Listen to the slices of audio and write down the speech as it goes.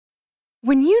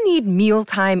When you need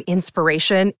mealtime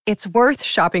inspiration, it's worth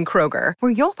shopping Kroger,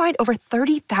 where you'll find over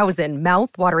 30,000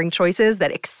 mouth-watering choices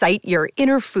that excite your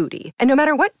inner foodie. And no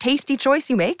matter what tasty choice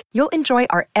you make, you'll enjoy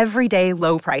our everyday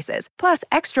low prices, plus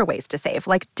extra ways to save,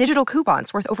 like digital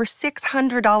coupons worth over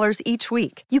 $600 each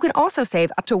week. You can also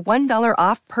save up to $1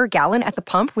 off per gallon at the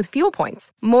pump with fuel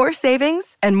points. More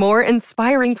savings and more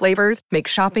inspiring flavors make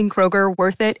shopping Kroger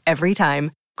worth it every time.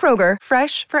 Kroger,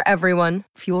 fresh for everyone.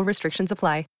 Fuel restrictions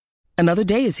apply. Another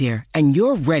day is here, and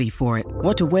you're ready for it.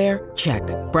 What to wear? Check.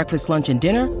 Breakfast, lunch, and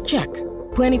dinner? Check.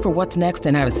 Planning for what's next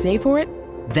and how to save for it?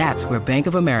 That's where Bank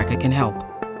of America can help.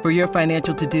 For your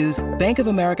financial to-dos, Bank of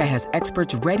America has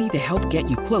experts ready to help get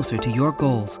you closer to your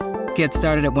goals. Get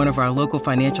started at one of our local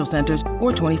financial centers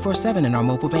or 24/7 in our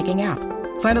mobile banking app.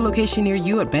 Find a location near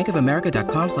you at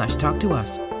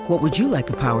bankofamerica.com/talktous. What would you like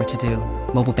the power to do?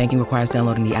 Mobile banking requires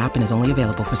downloading the app and is only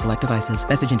available for select devices.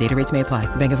 Message and data rates may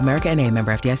apply. Bank of America N.A.,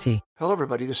 member FDIC. Hello,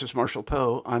 everybody. This is Marshall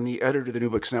Poe. I'm the editor of the New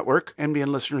Books Network.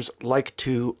 NBN listeners like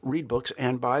to read books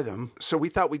and buy them. So we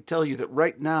thought we'd tell you that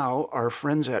right now, our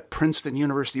friends at Princeton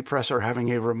University Press are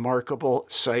having a remarkable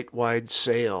site-wide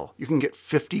sale. You can get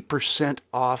 50%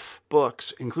 off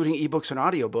books, including ebooks and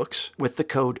audiobooks, with the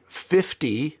code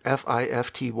 50,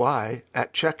 F-I-F-T-Y,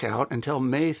 at checkout until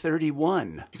May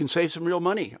 31. You can save some real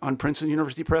money on Princeton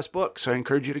University Press books. I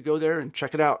encourage you to go there and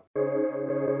check it out.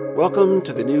 Welcome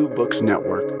to the New Books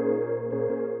Network.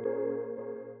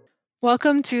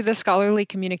 Welcome to the Scholarly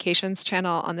Communications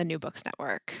channel on the New Books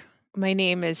Network. My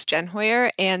name is Jen Hoyer,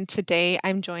 and today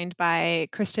I'm joined by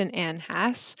Kristin Ann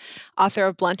Haas, author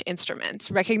of Blunt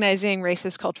Instruments, Recognizing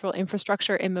Racist Cultural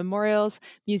Infrastructure in Memorials,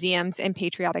 Museums, and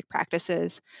Patriotic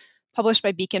Practices, published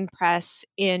by Beacon Press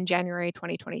in January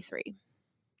 2023.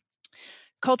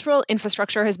 Cultural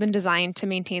infrastructure has been designed to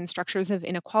maintain structures of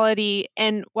inequality,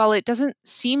 and while it doesn't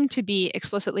seem to be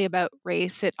explicitly about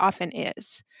race, it often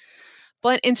is.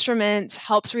 Blunt Instruments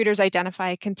helps readers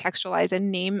identify, contextualize,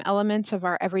 and name elements of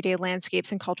our everyday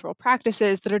landscapes and cultural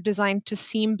practices that are designed to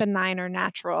seem benign or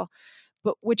natural,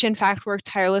 but which in fact work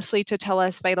tirelessly to tell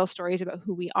us vital stories about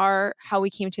who we are, how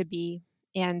we came to be,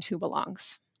 and who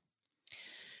belongs.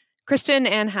 Kristin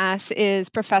Ann Haas is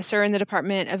professor in the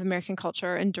Department of American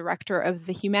Culture and director of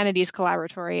the Humanities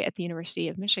Collaboratory at the University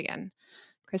of Michigan.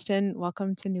 Kristin,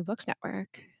 welcome to New Books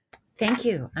Network. Thank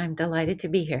you. I'm delighted to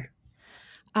be here.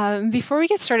 Before we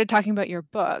get started talking about your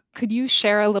book, could you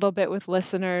share a little bit with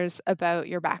listeners about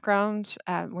your background,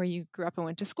 where you grew up and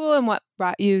went to school, and what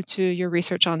brought you to your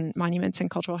research on monuments and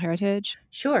cultural heritage?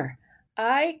 Sure.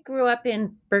 I grew up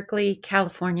in Berkeley,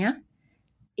 California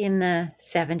in the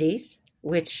 70s,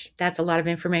 which that's a lot of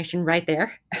information right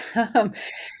there.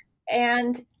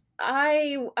 And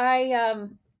I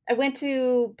went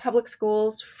to public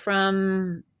schools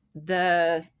from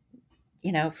the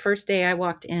first day I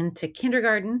walked into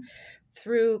kindergarten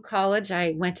through college.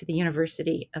 I went to the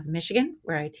University of Michigan,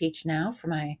 where I teach now for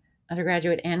my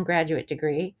undergraduate and graduate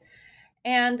degree.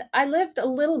 And I lived a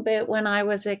little bit when I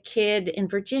was a kid in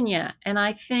Virginia. And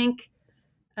I think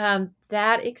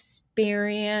that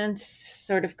experience,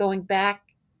 sort of going back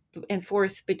and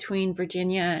forth between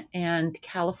Virginia and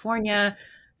California,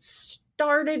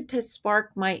 started to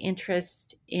spark my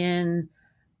interest in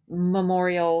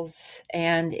memorials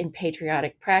and in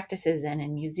patriotic practices and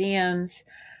in museums.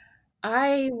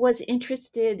 I was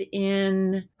interested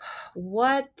in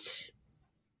what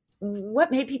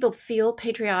made people feel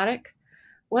patriotic,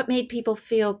 what made people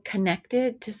feel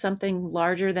connected to something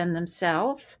larger than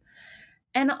themselves.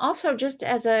 And also, just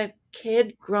as a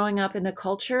kid growing up in the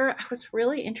culture, I was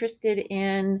really interested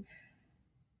in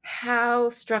how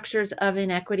structures of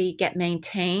inequity get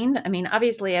maintained. I mean,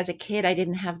 obviously, as a kid, I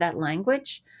didn't have that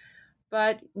language.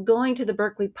 But going to the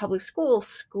Berkeley public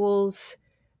schools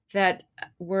that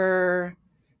were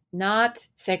not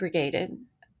segregated,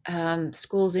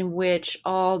 schools in which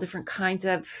all different kinds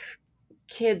of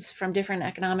kids from different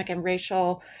economic and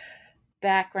racial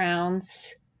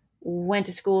backgrounds went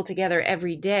to school together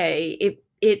every day,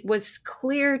 it was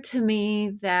clear to me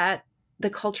that the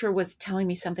culture was telling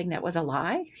me something that was a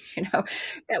lie,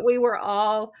 that we were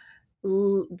all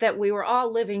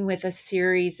living with a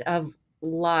series of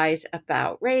lies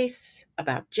about race,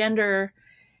 about gender.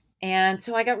 And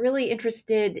so I got really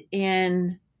interested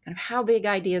in kind of how big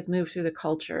ideas move through the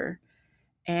culture.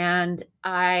 And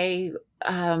I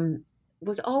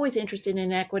was always interested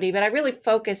in equity, but I really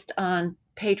focused on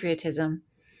patriotism.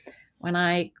 When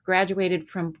I graduated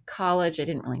from college, I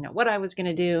didn't really know what I was going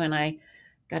to do. And I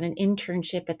got an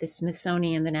internship at the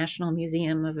Smithsonian, the National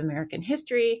Museum of American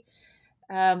History,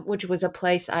 which was a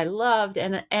place I loved.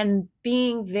 And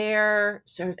being there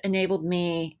sort of enabled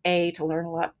me, to learn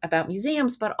a lot about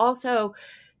museums, but also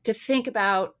to think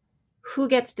about who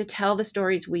gets to tell the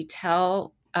stories we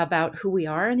tell about who we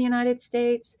are in the United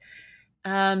States,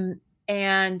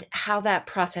 and how that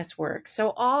process works.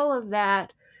 So all of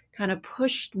that kind of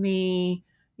pushed me,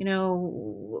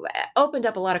 opened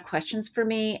up a lot of questions for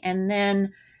me. And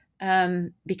then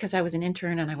because I was an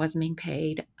intern and I wasn't being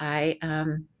paid, I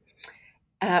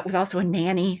was also a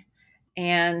nanny,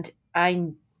 and I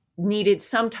needed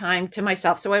some time to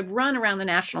myself. So I'd run around the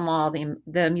National Mall.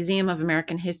 The Museum of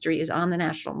American History is on the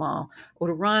National Mall. I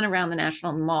would run around the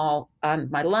National Mall on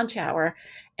my lunch hour,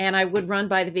 and I would run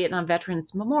by the Vietnam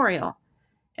Veterans Memorial.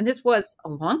 And this was a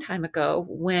long time ago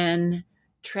when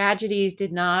tragedies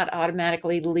did not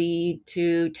automatically lead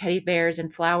to teddy bears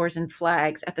and flowers and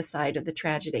flags at the site of the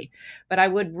tragedy. But I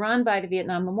would run by the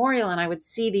Vietnam Memorial and I would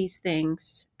see these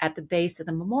things at the base of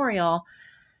the memorial.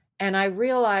 And I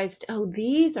realized, oh,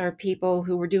 these are people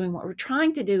who were doing what we're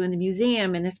trying to do in the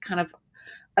museum in this kind of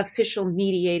official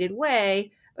mediated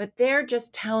way, but they're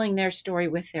just telling their story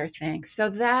with their things. So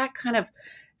that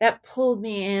pulled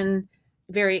me in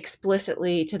very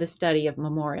explicitly to the study of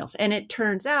memorials. And it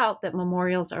turns out that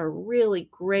memorials are a really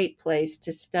great place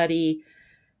to study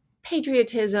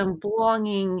patriotism,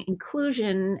 belonging,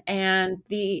 inclusion, and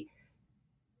the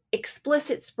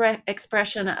explicit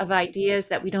expression of ideas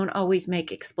that we don't always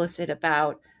make explicit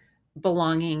about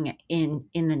belonging in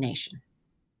the nation.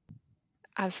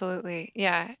 Absolutely.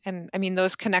 Yeah. And I mean,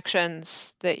 those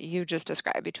connections that you just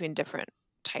described between different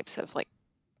types of like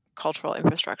cultural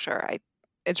infrastructure,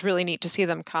 it's really neat to see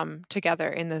them come together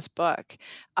in this book.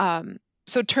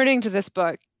 So turning to this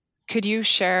book, could you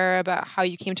share about how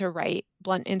you came to write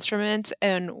Blunt Instruments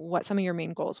and what some of your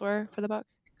main goals were for the book?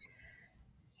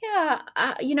 Yeah.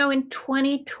 In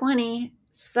 2020,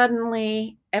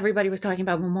 suddenly everybody was talking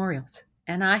about memorials.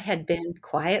 And I had been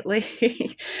quietly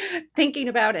thinking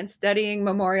about and studying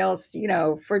memorials,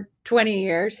 for 20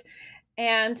 years.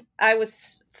 And I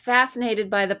was fascinated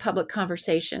by the public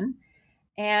conversation.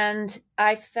 And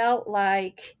I felt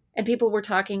like, and people were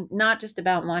talking not just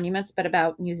about monuments, but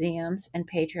about museums and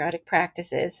patriotic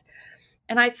practices.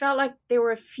 And I felt like there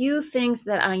were a few things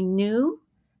that I knew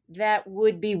that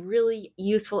would be really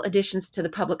useful additions to the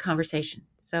public conversation.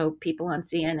 So people on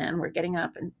CNN were getting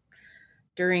up and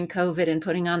during COVID and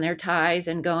putting on their ties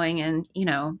and going and,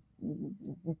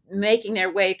 making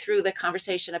their way through the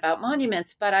conversation about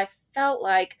monuments. But I felt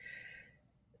like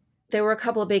there were a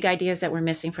couple of big ideas that were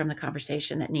missing from the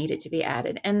conversation that needed to be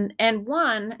added. And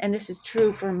one, and this is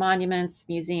true for monuments,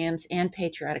 museums, and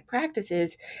patriotic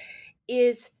practices,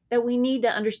 is that we need to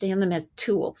understand them as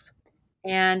tools.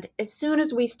 And as soon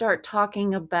as we start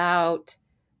talking about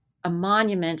a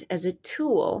monument as a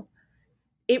tool,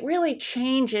 it really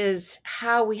changes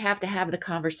how we have to have the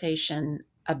conversation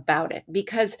about it.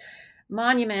 Because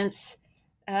monuments,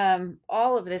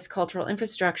 all of this cultural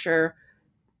infrastructure,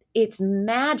 its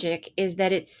magic is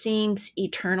that it seems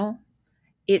eternal.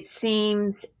 It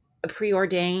seems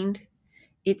preordained.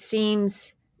 It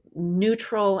seems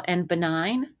neutral and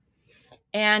benign.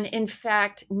 And in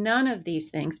fact, none of these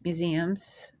things,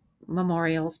 museums,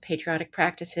 memorials, patriotic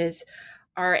practices,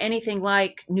 are anything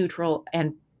like neutral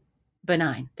and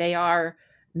benign. They are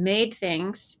made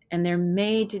things, and they're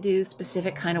made to do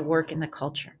specific kind of work in the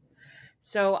culture.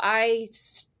 So I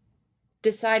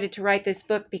decided to write this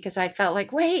book because I felt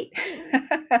like, wait,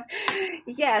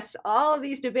 yes, all of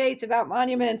these debates about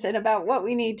monuments and about what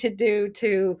we need to do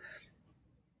to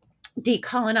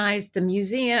decolonize the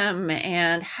museum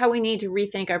and how we need to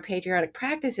rethink our patriotic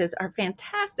practices are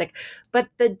fantastic. But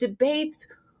the debates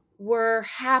were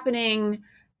happening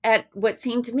at what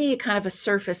seemed to me kind of a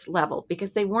surface level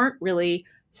because they weren't really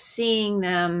seeing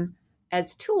them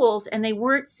as tools, and they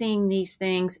weren't seeing these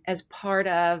things as part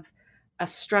of a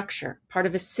structure, part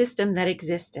of a system that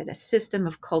existed, a system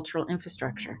of cultural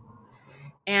infrastructure.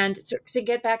 And so to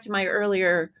get back to my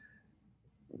earlier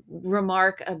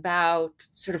remark about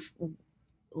sort of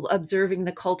observing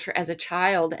the culture as a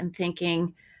child and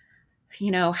thinking,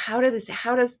 how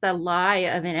does the lie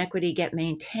of inequity get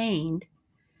maintained?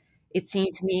 It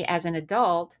seemed to me as an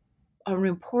adult, an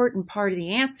important part of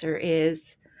the answer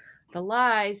is the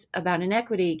lies about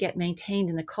inequity get maintained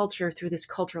in the culture through this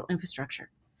cultural infrastructure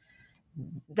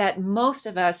that most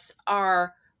of us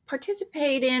are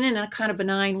participate in a kind of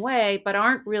benign way, but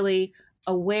aren't really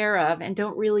aware of and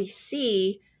don't really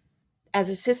see as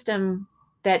a system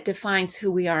that defines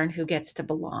who we are and who gets to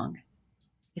belong,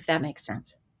 if that makes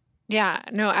sense. Yeah,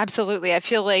 no, absolutely. I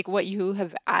feel like what you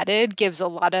have added gives a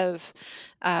lot of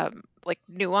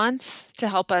nuance to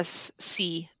help us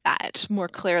see that more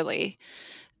clearly.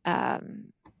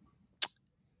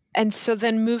 And so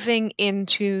then moving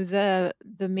into the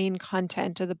main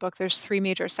content of the book, there's 3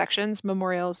 major sections: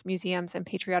 memorials, museums, and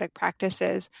patriotic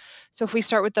practices. So if we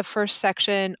start with the first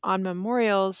section on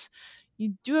memorials,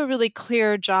 you do a really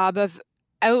clear job of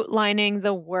outlining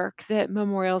the work that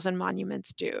memorials and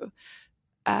monuments do.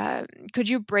 Could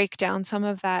you break down some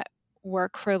of that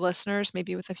work for listeners,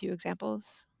 maybe with a few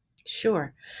examples?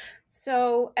 Sure.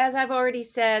 So, as I've already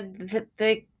said,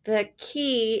 the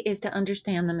key is to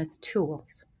understand them as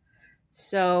tools.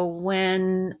 So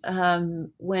when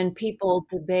people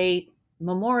debate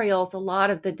memorials, a lot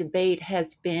of the debate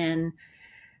has been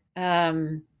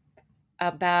um,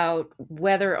 about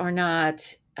whether or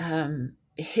not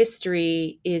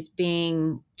history is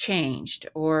being changed,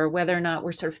 or whether or not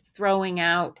we're sort of throwing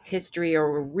out history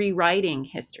or we're rewriting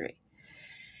history,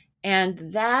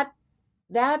 and that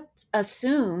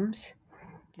assumes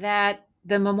that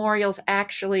the memorials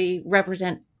actually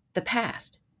represent the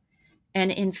past. And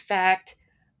in fact,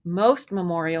 most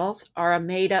memorials are a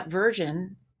made up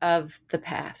version of the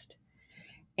past.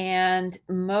 And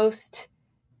most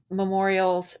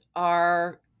memorials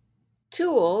are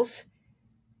tools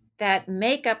that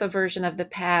make up a version of the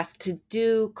past to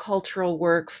do cultural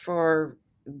work for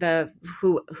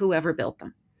whoever built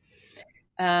them.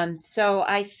 So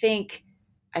I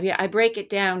break it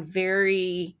down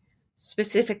very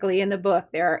specifically in the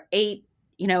book. There are 8,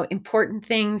 important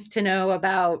things to know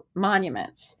about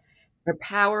monuments. They're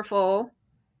powerful.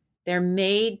 They're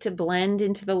made to blend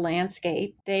into the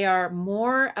landscape. They are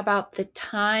more about the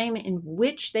time in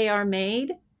which they are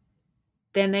made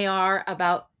than they are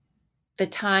about the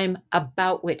time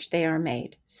about which they are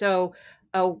made. So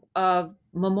a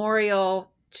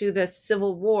memorial to the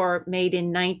Civil War made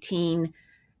in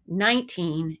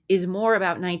 1919 is more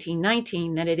about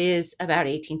 1919 than it is about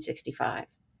 1865.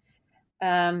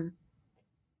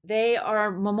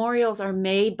 Memorials are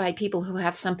made by people who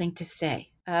have something to say.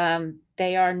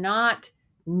 They are not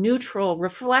neutral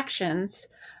reflections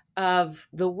of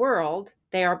the world.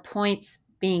 They are points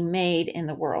being made in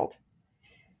the world.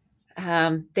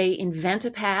 They invent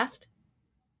a past.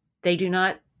 They do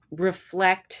not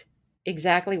reflect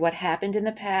exactly what happened in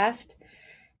the past.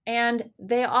 And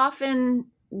they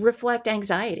often reflect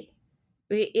anxiety.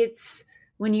 It's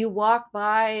when you walk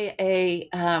by a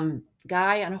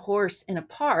guy on a horse in a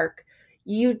park,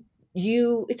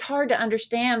 it's hard to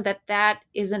understand that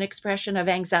is an expression of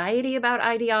anxiety about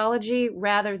ideology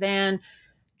rather than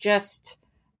just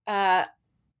uh,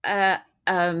 uh,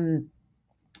 um,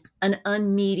 an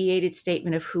unmediated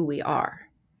statement of who we are.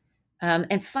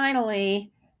 And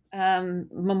finally,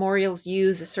 memorials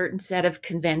use a certain set of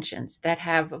conventions that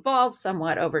have evolved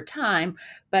somewhat over time,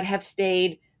 but have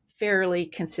stayed fairly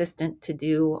consistent to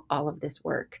do all of this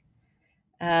work.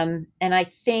 And I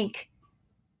think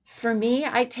for me,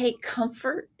 I take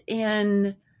comfort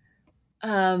in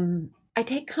the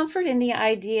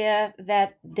idea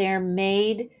that they're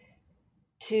made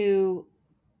to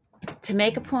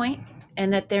make a point,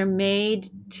 and that they're made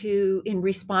to in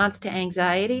response to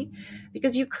anxiety,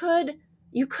 because you could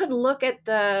look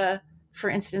at for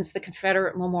instance, the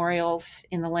Confederate memorials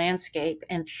in the landscape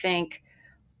and think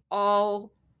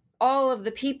all of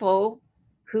the people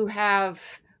who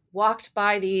have walked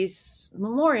by these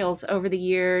memorials over the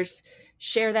years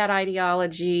share that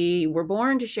ideology, were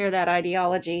born to share that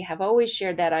ideology, have always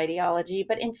shared that ideology.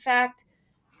 But in fact,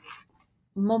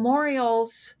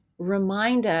 memorials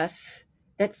remind us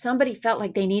that somebody felt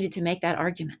like they needed to make that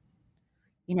argument.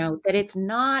 That it's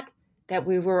not that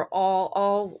we were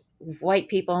all white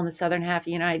people in the southern half of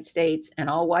the United States and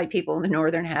all white people in the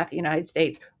northern half of the United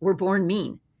States were born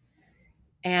mean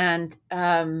and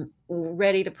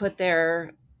ready to put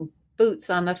their boots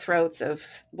on the throats of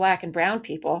Black and brown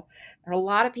people. There are a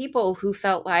lot of people who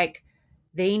felt like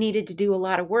they needed to do a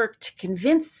lot of work to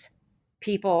convince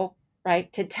people,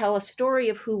 right, to tell a story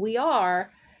of who we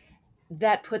are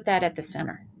that put that at the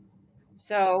center.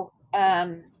 So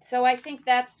I think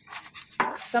that's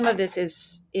some of this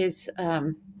is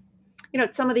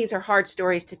some of these are hard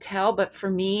stories to tell, but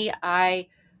for me, I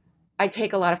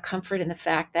take a lot of comfort in the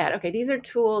fact that, okay, these are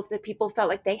tools that people felt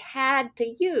like they had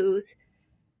to use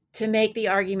to make the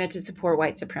argument to support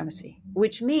white supremacy,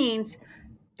 which means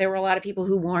there were a lot of people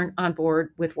who weren't on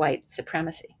board with white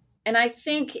supremacy. And I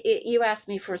think you asked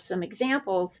me for some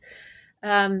examples.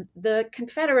 The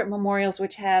Confederate memorials,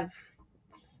 which have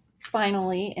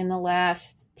finally in the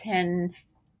last 10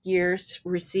 years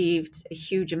received a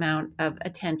huge amount of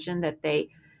attention that they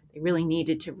really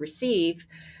needed to receive,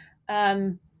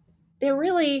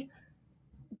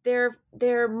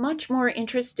 they're much more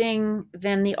interesting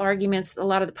than the arguments a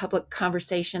lot of the public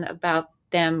conversation about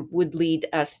them would lead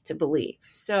us to believe.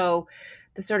 So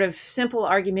the sort of simple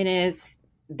argument is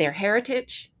their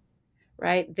heritage,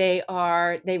 right? They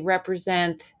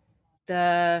represent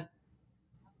the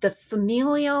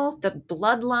familial, the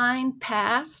bloodline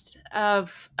past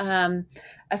of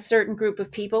a certain group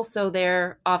of people, so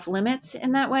they're off limits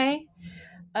in that way,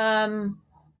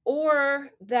 or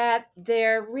that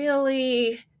they're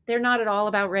not at all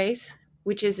about race,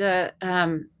 which is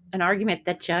an argument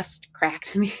that just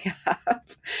cracks me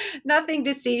up. Nothing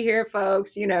to see here,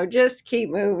 folks. Just keep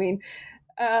moving.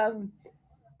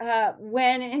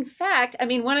 When in fact, I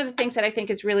mean, one of the things that I think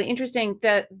is really interesting,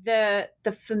 the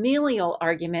familial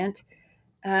argument,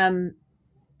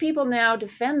 people now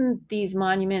defend these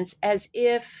monuments as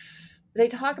if they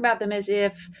talk about them as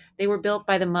if they were built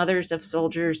by the mothers of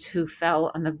soldiers who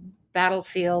fell on the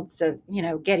battlefields of,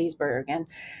 Gettysburg.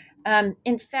 And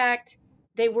in fact,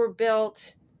 they were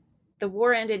built, the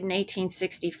war ended in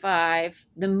 1865.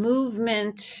 The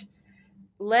movement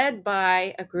led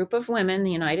by a group of women,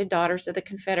 the United Daughters of the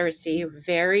Confederacy, a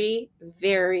very,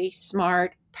 very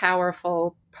smart,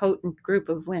 powerful, potent group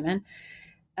of women.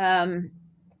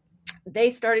 They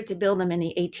started to build them in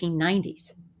the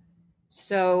 1890s.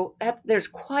 So there's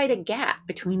quite a gap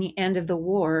between the end of the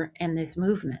war and this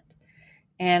movement.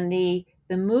 And the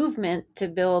movement to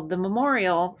build the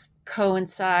memorial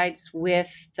coincides with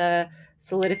the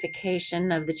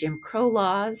solidification of the Jim Crow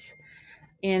laws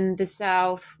in the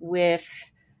South, with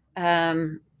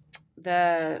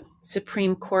the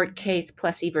Supreme Court case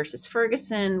Plessy versus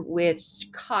Ferguson, which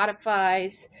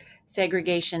codifies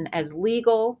segregation as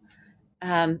legal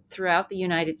throughout the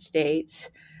United States.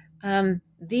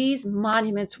 These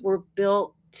monuments were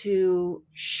built to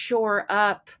shore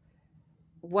up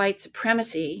white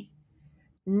supremacy,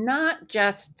 not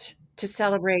just to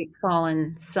celebrate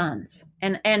fallen sons.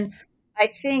 And I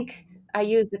think I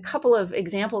use a couple of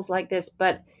examples like this,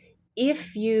 but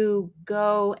if you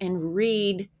go and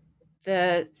read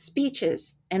the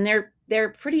speeches, and they're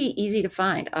pretty easy to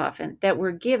find often, that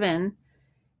were given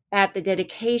at the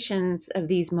dedications of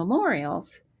these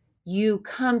memorials, you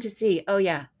come to see, oh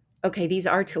yeah, okay, these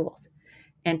are tools.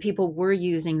 And people were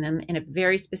using them in a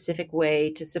very specific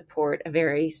way to support a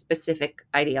very specific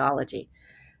ideology.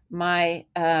 My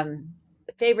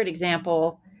favorite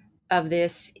example of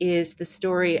this is the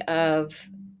story of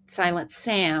Silent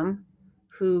Sam,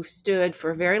 who stood for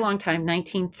a very long time,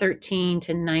 1913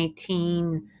 to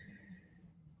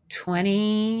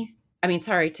 1920. I mean,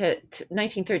 sorry, to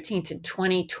 1913 to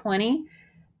 2020,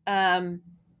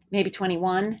 maybe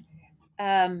 21.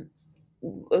 A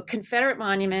Confederate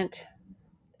monument,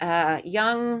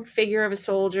 young figure of a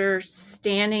soldier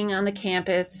standing on the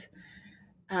campus.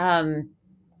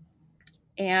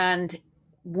 And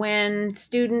when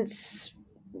students,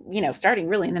 starting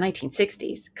really in the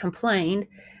 1960s, complained,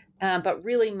 but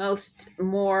really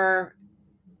more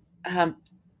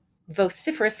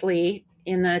vociferously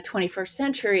in the 21st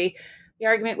century, the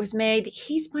argument was made,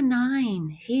 he's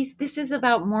benign. This is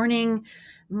about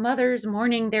mothers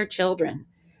mourning their children.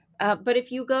 But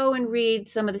if you go and read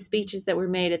some of the speeches that were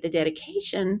made at the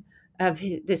dedication of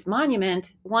this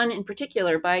monument, one in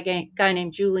particular by a guy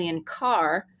named Julian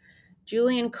Carr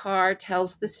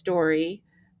tells the story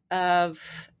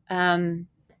of,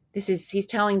 he's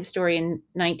telling the story in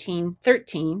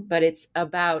 1913, but it's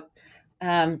about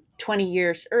 20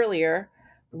 years earlier,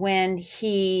 when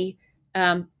he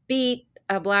beat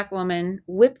a Black woman,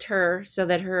 whipped her so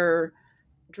that her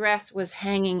dress was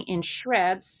hanging in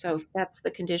shreds. So if that's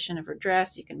the condition of her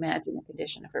dress, you can imagine the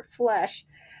condition of her flesh,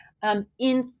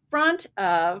 in front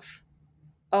of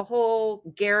a whole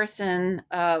garrison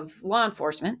of law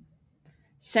enforcement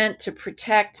sent to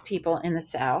protect people in the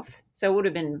South. So it would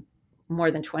have been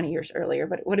more than 20 years earlier,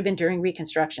 but it would have been during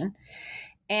Reconstruction.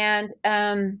 And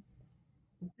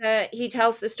he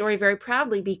tells the story very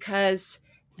proudly because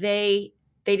they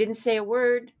didn't say a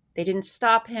word. They didn't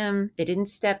stop him. They didn't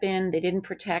step in. They didn't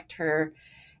protect her.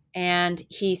 And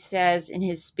he says in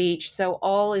his speech, so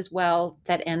all is well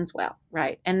that ends well,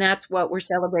 right? And that's what we're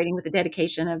celebrating with the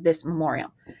dedication of this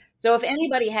memorial. So if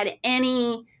anybody had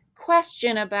any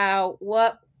question about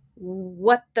what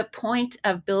the point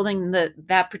of building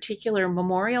that particular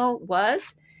memorial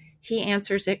was, he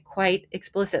answers it quite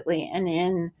explicitly and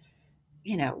in,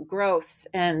 gross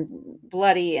and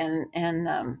bloody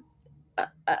and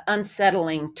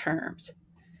unsettling terms.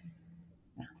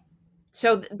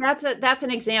 So that's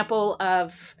an example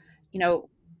of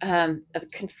of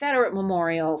Confederate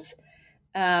memorials,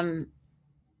 and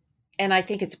I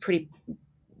think it's a pretty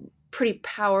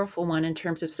powerful one in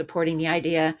terms of supporting the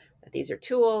idea that these are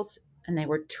tools, and they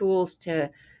were tools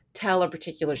to tell a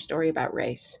particular story about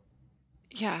race.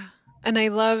 Yeah, and I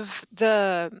love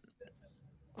the,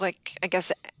 I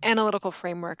guess, analytical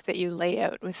framework that you lay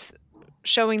out with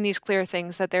showing these clear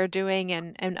things that they're doing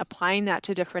and applying that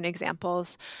to different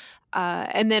examples.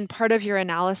 And then part of your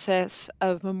analysis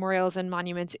of memorials and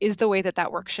monuments is the way that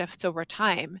that work shifts over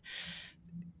time.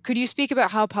 Could you speak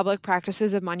about how public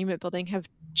practices of monument building have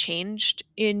changed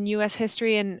in U.S.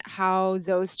 history and how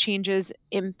those changes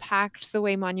impact the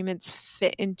way monuments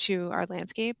fit into our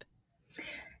landscape?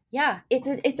 Yeah,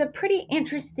 it's a pretty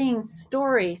interesting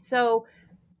story. So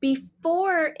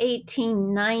before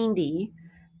 1890,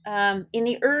 in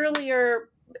the earlier,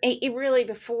 really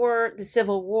before the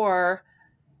Civil War,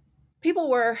 people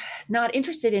were not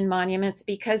interested in monuments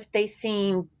because they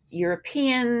seemed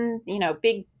European,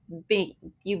 big,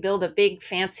 you build a big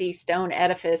fancy stone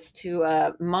edifice to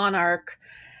a monarch,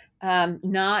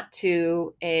 not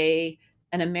to an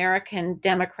American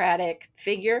democratic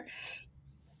figure.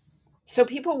 So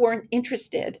people weren't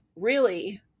interested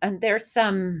really. And there's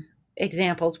some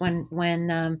examples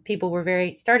when people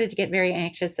were started to get very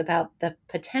anxious about the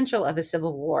potential of a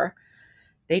civil war.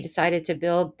 They decided to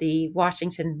build the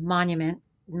Washington Monument,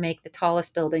 make the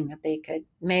tallest building that they could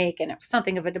make, and it was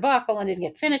something of a debacle and didn't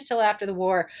get finished till after the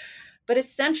war. But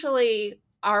essentially,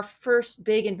 our first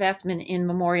big investment in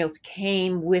memorials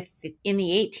came in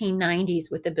the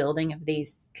 1890s with the building of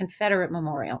these Confederate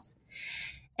memorials.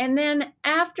 And then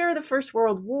after the First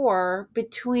World War,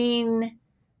 between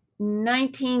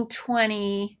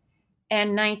 1920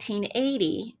 and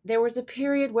 1980, there was a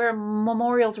period where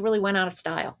memorials really went out of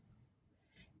style.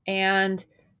 And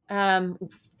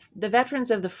the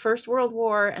veterans of the First World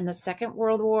War and the Second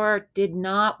World War did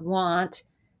not want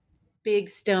big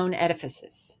stone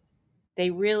edifices. They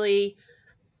really,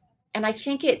 and I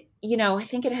think it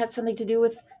had something to do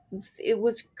with, it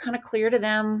was kind of clear to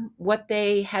them what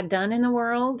they had done in the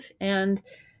world, and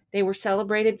they were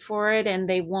celebrated for it, and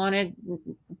they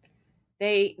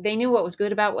knew what was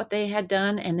good about what they had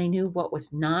done, and they knew what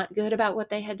was not good about what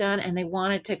they had done, and they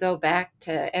wanted to go back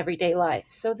to everyday life.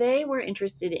 So they were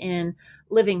interested in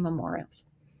living memorials.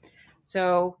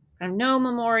 So no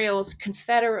memorials,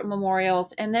 Confederate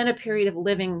memorials, and then a period of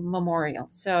living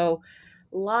memorials. So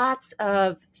lots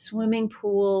of swimming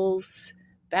pools,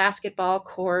 basketball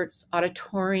courts,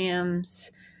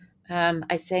 auditoriums.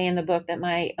 I say in the book that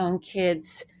my own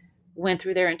kids went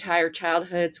through their entire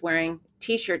childhoods wearing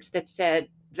T-shirts that said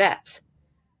vets,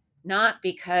 not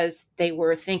because they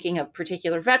were thinking of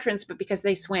particular veterans, but because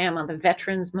they swam on the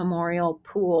Veterans Memorial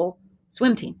Pool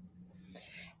swim team.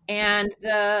 And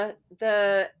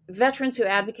the veterans who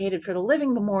advocated for the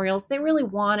living memorials, they really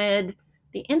wanted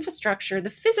the infrastructure, the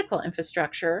physical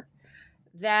infrastructure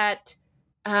that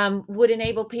would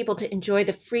enable people to enjoy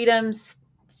the freedoms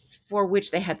for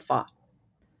which they had fought.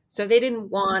 So they didn't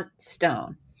want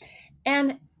stone.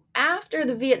 And after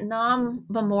the Vietnam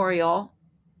Memorial,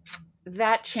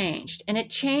 that changed. And it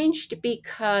changed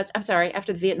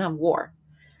after the Vietnam War.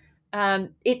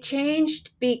 It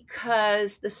changed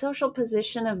because the social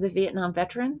position of the Vietnam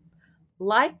veteran,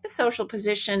 like the social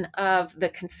position of the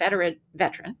Confederate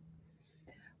veteran,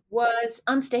 was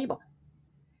unstable.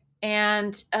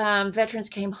 And veterans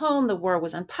came home. The war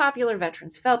was unpopular.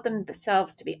 Veterans felt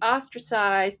themselves to be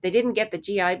ostracized. They didn't get the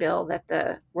GI Bill that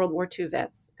the World War II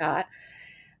vets got.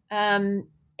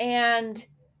 And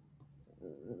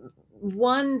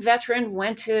one veteran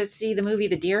went to see the movie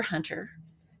The Deer Hunter,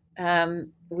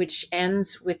 which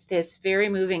ends with this very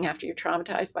moving, after you're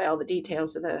traumatized by all the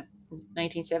details of the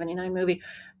 1979 movie,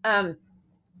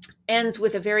 ends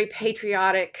with a very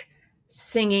patriotic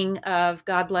singing of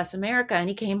God Bless America. And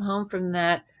he came home from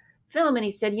that film and he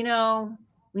said,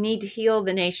 we need to heal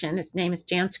the nation. His name is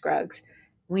Jan Scruggs.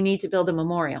 We need to build a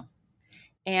memorial.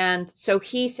 And so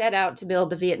he set out to build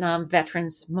the Vietnam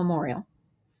Veterans Memorial,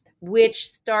 which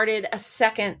started a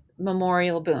second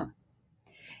memorial boom.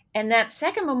 And that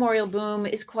second memorial boom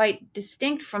is quite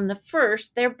distinct from the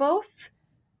first. They're both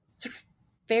sort of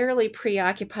fairly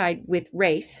preoccupied with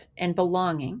race and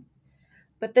belonging.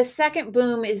 But the second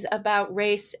boom is about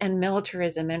race and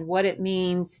militarism and what it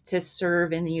means to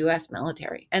serve in the U.S.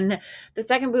 military. And the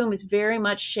second boom is very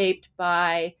much shaped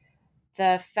by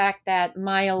the fact that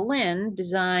Maya Lin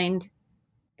designed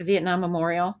the Vietnam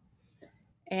Memorial.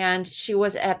 And she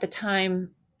was at the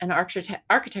time an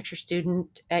architecture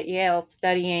student at Yale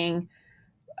studying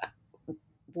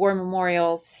war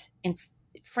memorials in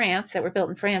France that were built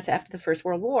in France after the First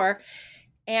World War.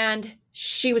 And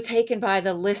she was taken by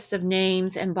the lists of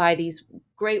names and by these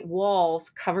great walls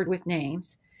covered with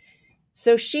names.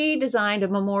 So she designed a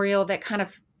memorial that kind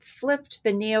of flipped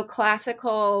the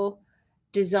neoclassical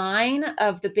design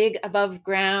of the big above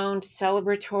ground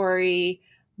celebratory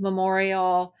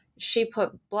memorial. She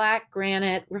put black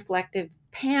granite reflective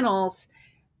panels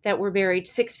that were buried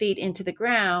 6 feet into the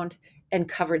ground and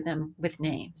covered them with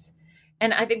names.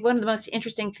 And I think one of the most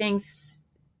interesting things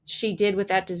she did with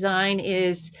that design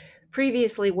is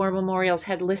previously war memorials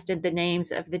had listed the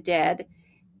names of the dead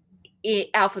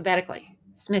alphabetically.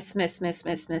 Smith, Smith, Smith,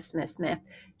 Smith, Smith, Smith, Smith.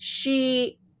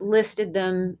 She listed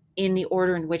them in the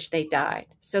order in which they died.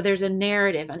 So there's a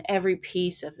narrative on every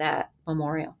piece of that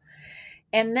memorial.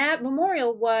 And that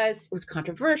memorial was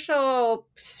controversial,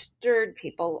 stirred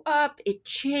people up. It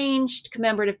changed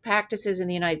commemorative practices in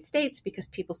the United States because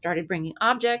people started bringing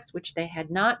objects, which they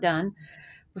had not done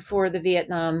before the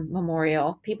Vietnam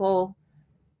Memorial. People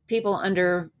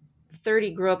under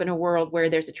 30 grew up in a world where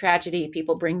there's a tragedy,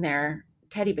 people bring their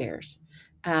teddy bears.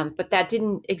 But that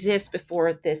didn't exist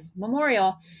before this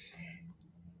memorial.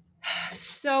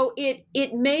 So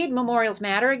it made memorials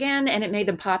matter again, and it made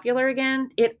them popular again.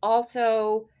 It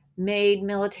also made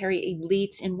military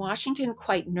elites in Washington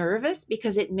quite nervous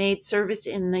because it made service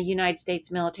in the United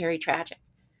States military tragic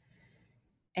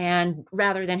and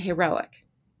rather than heroic.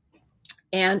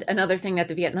 And another thing that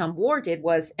the Vietnam War did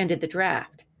was ended the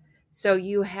draft. So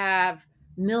you have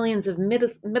millions of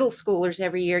middle schoolers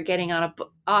every year getting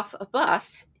off a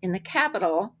bus in the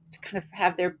Capitol to kind of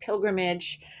have their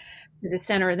pilgrimage to the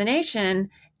center of the nation.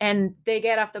 And they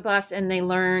get off the bus and they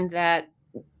learn that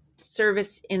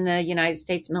service in the United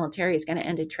States military is going to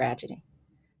end in tragedy.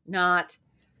 You're not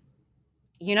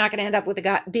going to end up with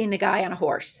being the guy on a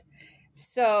horse.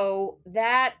 So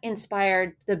that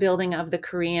inspired the building of the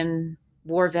Korean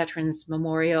War Veterans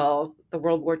Memorial, the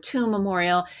World War II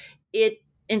Memorial. It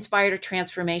inspired a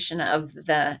transformation of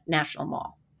the National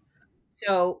Mall.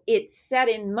 So it set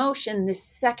in motion this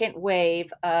second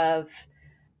wave of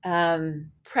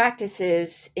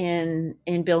practices in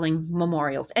building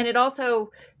memorials. And it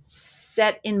also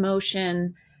set in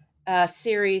motion a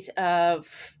series of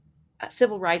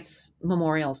civil rights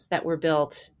memorials that were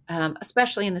built,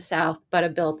 especially in the South,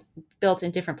 but built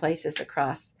in different places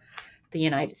across the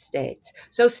United States.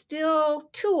 So still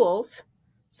tools,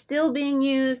 still being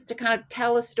used to kind of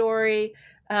tell a story,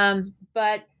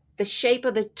 but the shape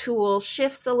of the tool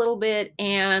shifts a little bit,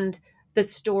 and the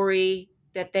story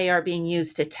that they are being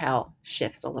used to tell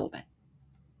shifts a little bit.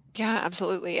 Yeah,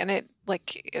 absolutely. And it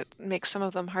makes some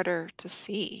of them harder to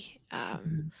see,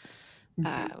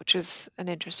 which is an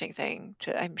interesting thing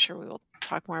I'm sure we will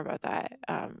talk more about that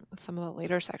with some of the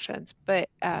later sections. But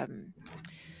then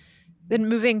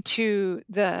moving to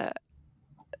the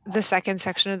second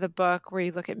section of the book where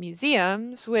you look at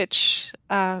museums, which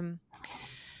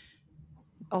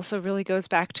also really goes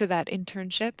back to that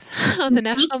internship on the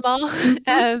National Mall.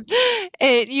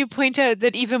 You point out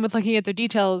that even with looking at the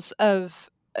details of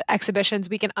exhibitions,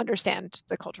 we can understand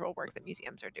the cultural work that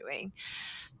museums are doing.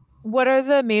 What are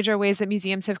the major ways that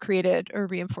museums have created or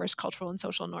reinforced cultural and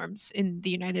social norms in the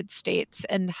United States,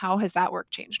 and how has that work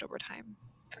changed over time?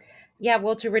 Yeah,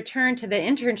 well, to return to the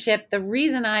internship, the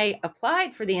reason I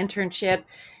applied for the internship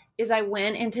is I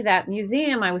went into that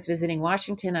museum. I was visiting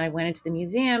Washington, and I went into the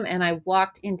museum, and I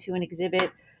walked into an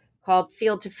exhibit called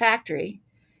Field to Factory.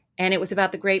 And it was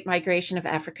about the great migration of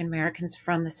African Americans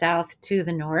from the South to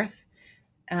the North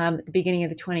at the beginning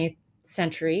of the 20th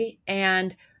century.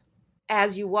 And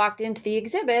as you walked into the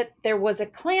exhibit, there was a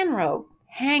Klan robe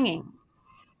hanging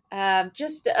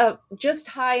just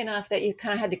high enough that you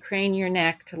kind of had to crane your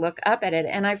neck to look up at it.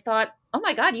 And I thought, oh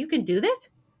my God, you can do this?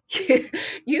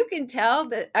 You can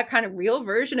tell a kind of real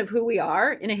version of who we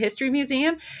are in a history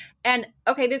museum. And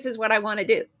okay, this is what I want to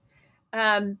do.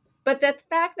 But the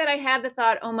fact that I had the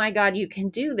thought, oh my God, you can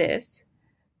do this,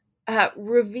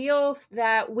 reveals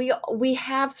that we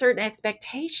have certain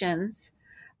expectations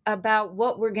about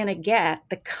what we're going to get,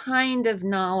 the kind of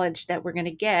knowledge that we're going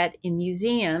to get in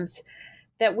museums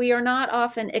that we are not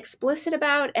often explicit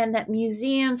about, and that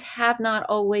museums have not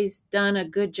always done a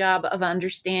good job of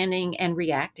understanding and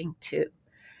reacting to.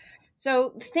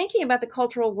 So thinking about the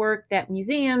cultural work that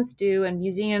museums do, and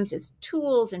museums as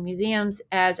tools and museums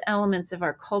as elements of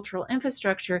our cultural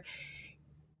infrastructure,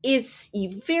 is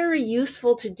very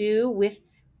useful to do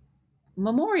with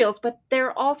memorials, but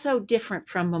they're also different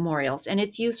from memorials. And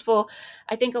it's useful,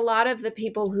 I think a lot of the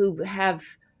people who have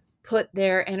put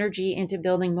their energy into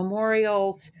building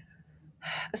memorials,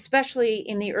 especially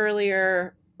in the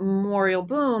earlier memorial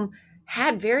boom,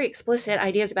 had very explicit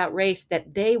ideas about race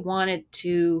that they wanted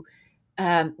to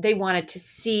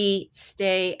see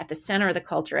stay at the center of the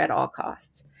culture at all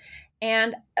costs.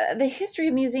 And the history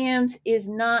of museums is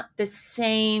not the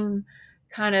same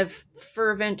kind of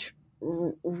fervent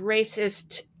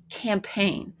racist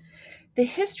campaign. The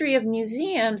history of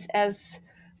museums as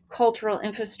cultural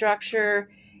infrastructure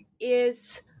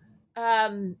is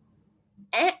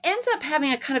ends up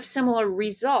having a kind of similar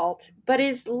result, but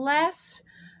is less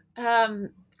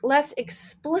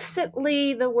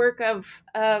explicitly the work of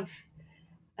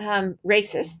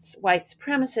racists, white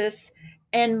supremacists,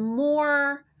 and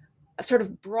more a sort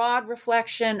of broad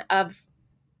reflection of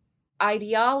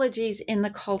ideologies in the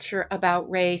culture about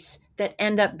race that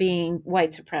end up being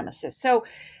white supremacists. So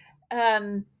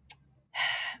the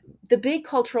big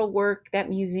cultural work that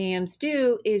museums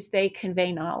do is they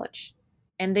convey knowledge,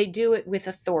 and they do it with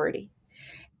authority.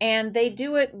 And they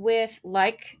do it with,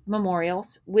 like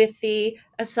memorials, with the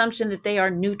assumption that they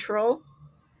are neutral,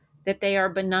 that they are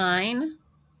benign,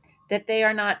 that they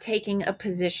are not taking a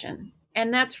position.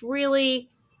 And that's really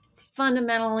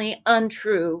fundamentally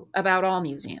untrue about all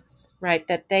museums, right?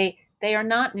 That they are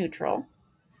not neutral,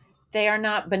 they are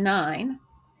not benign,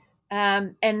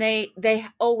 and they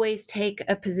always take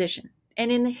a position.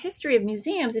 And in the history of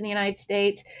museums in the United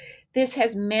States, this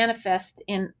has manifested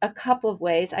in a couple of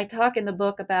ways. I talk in the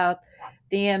book about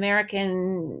the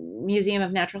American Museum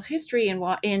of Natural History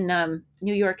in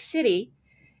New York City,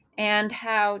 and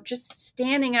how just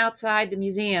standing outside the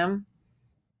museum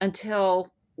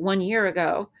until 1 year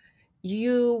ago,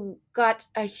 you got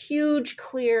a huge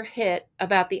clear hit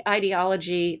about the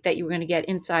ideology that you were going to get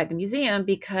inside the museum,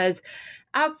 because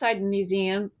outside the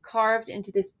museum, carved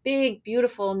into this big,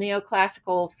 beautiful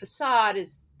neoclassical facade,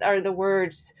 are the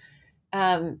words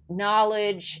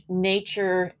knowledge,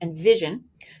 nature, and vision.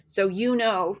 So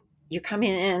you're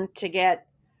coming in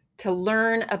to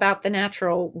learn about the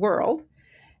natural world.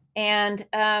 And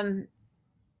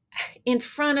in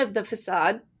front of the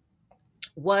facade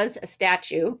was a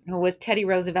statue. It was Teddy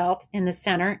Roosevelt in the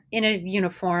center in a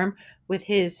uniform with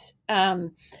his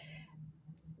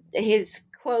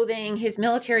clothing, his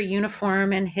military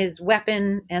uniform, and his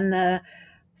weapon, and the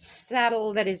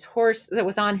saddle that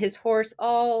was on his horse,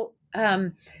 all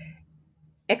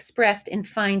expressed in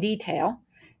fine detail.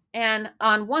 And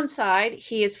on one side,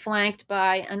 he is flanked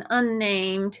by an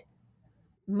unnamed,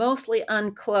 mostly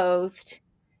unclothed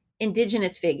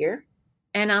indigenous figure.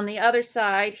 And on the other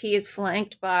side, he is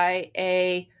flanked by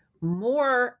a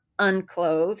more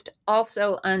unclothed,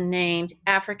 also unnamed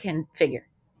African figure.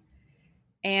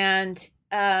 And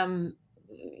in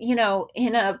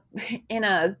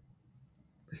a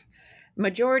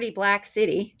majority Black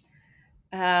city,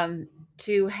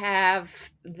 to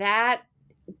have that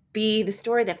be the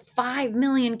story that 5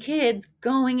 million kids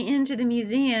going into the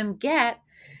museum get.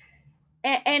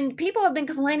 And people have been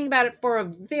complaining about it for a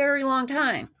very long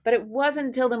time, but it wasn't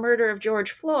until the murder of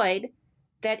George Floyd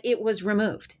that it was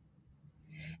removed.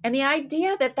 And the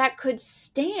idea that could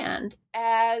stand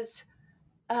as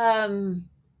that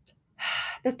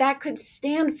could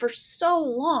stand for so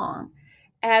long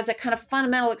as a kind of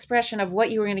fundamental expression of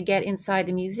what you were going to get inside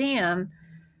the museum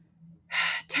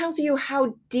tells you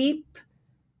how deep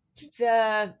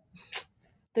the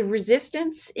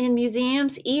resistance in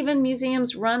museums, even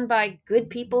museums run by good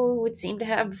people who would seem to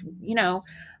have,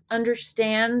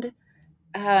 understand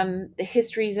the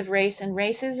histories of race and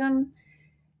racism.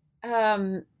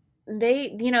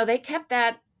 They kept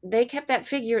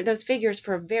those figures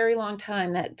for a very long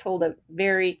time that told a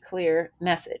very clear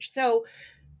message. So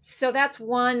that's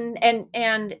one, and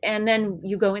then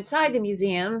you go inside the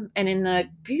museum, and in the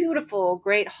beautiful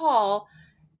great hall,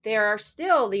 there are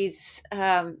still these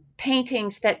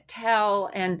paintings that tell,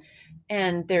 and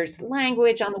there's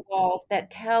language on the walls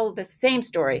that tell the same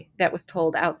story that was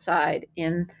told outside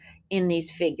in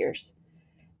these figures.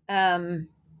 Another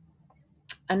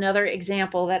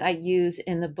example that I use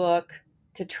in the book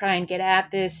to try and get at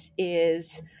this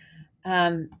is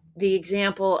the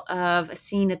example of a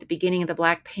scene at the beginning of the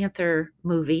Black Panther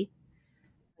movie.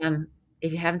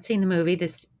 If you haven't seen the movie,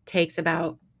 this takes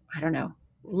about,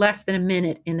 less than a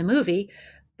minute in the movie,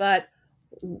 but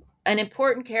an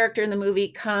important character in the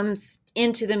movie comes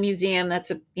into the museum.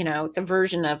 That's it's a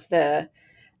version of the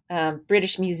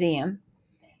British Museum.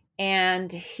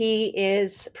 And he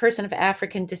is a person of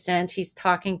African descent. He's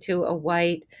talking to a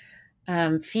white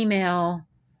female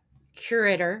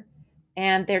curator,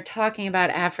 and they're talking about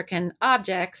African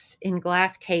objects in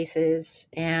glass cases.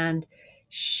 And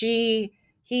he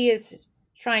is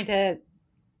trying to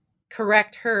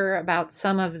correct her about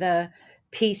some of the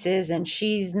pieces, and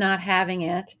she's not having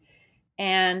it.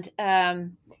 And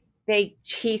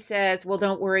he says, well,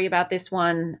 don't worry about this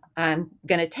one. I'm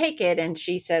going to take it. And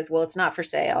she says, well, it's not for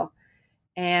sale.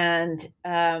 And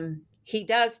he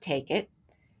does take it.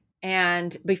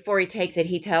 And before he takes it,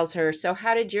 he tells her, so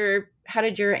how did your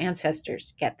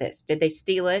ancestors get this? Did they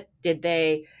steal it? Did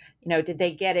they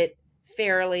get it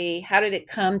fairly? How did it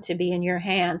come to be in your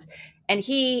hands? And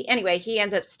he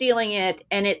ends up stealing it,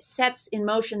 and it sets in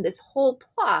motion this whole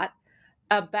plot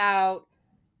about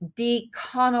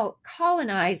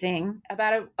decolonizing,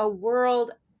 about a world,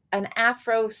 an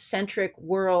Afrocentric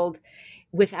world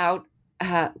without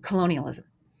colonialism.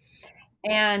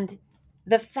 And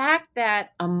the fact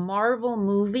that a Marvel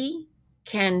movie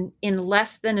can, in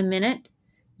less than a minute,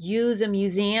 use a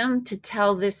museum to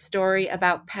tell this story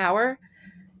about power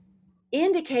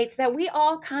indicates that we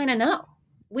all kind of know.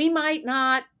 We might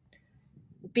not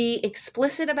be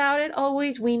explicit about it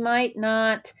always. We might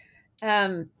not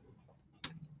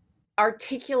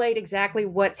articulate exactly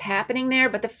what's happening there.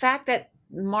 But the fact that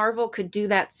Marvel could do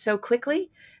that so quickly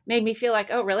made me feel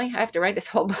like, oh, really? I have to write this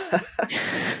whole book.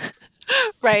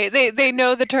 Right. They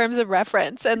know the terms of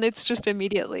reference, and it's just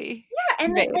immediately. Yeah,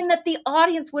 and that the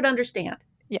audience would understand.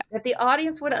 Yeah. That the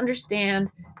audience would understand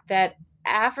that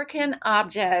African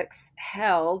objects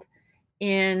held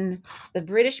in the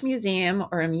British Museum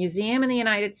or a museum in the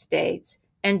United States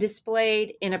and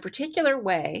displayed in a particular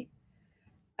way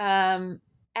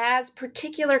as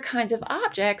particular kinds of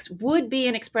objects would be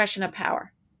an expression of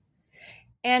power.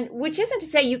 And which isn't to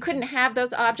say you couldn't have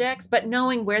those objects, but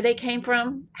knowing where they came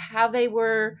from, how they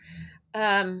were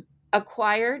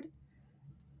acquired,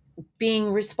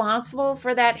 being responsible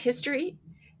for that history,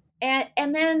 and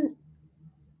then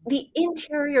the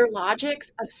interior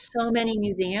logics of so many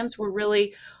museums were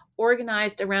really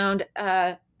organized around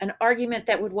an argument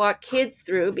that would walk kids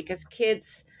through, because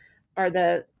kids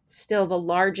are still the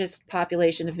largest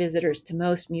population of visitors to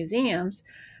most museums,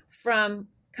 from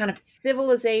kind of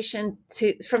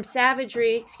from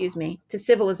savagery, to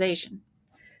civilization.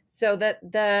 So that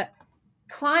the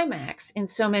climax in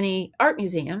so many art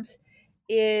museums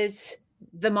is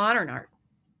the modern art.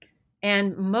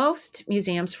 And most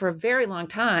museums, for a very long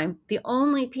time, the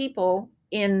only people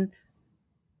in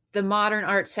the modern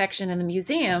art section in the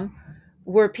museum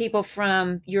were people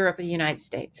from Europe and the United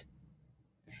States.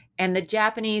 And the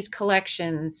Japanese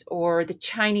collections or the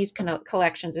Chinese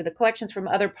collections or the collections from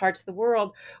other parts of the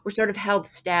world were sort of held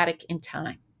static in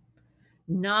time,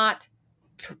 not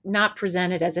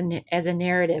presented as a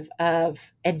narrative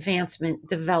of advancement,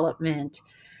 development,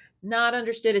 not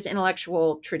understood as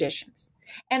intellectual traditions.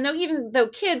 And even though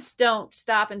kids don't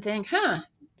stop and think,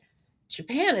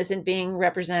 Japan isn't being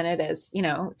represented as,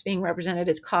 it's being represented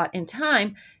as caught in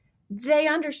time, they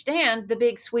understand the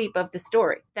big sweep of the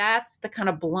story. That's the kind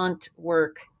of blunt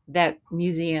work that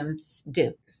museums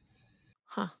do.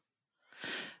 Huh.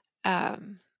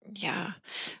 Yeah.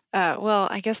 Well,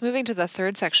 I guess moving to the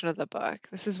third section of the book,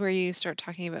 this is where you start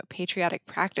talking about patriotic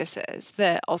practices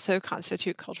that also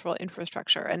constitute cultural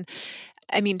infrastructure. And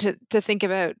I mean, to think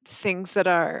about things that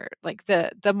are like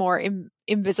the more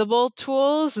invisible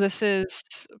tools, this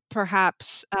is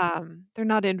perhaps, they're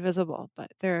not invisible,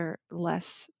 but they're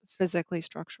less physically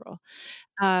structural.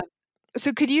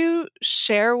 So could you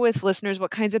share with listeners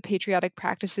what kinds of patriotic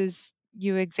practices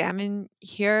you examine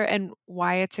here and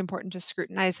why it's important to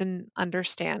scrutinize and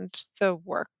understand the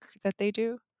work that they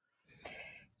do?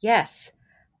 Yes.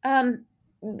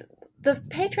 The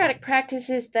patriotic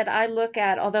practices that I look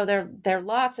at, although there are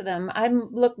lots of them, I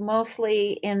look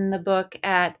mostly in the book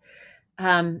at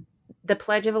the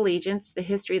Pledge of Allegiance, the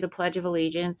history of the Pledge of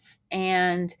Allegiance,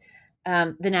 and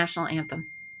the national anthem.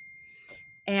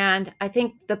 And I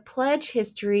think the pledge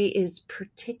history is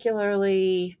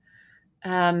particularly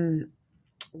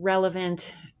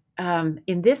relevant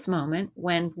in this moment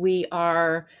when we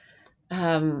are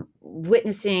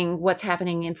witnessing what's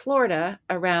happening in Florida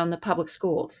around the public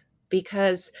schools,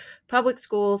 because public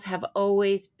schools have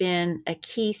always been a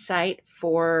key site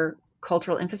for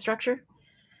cultural infrastructure.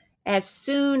 As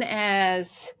soon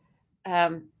as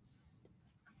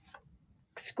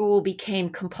school became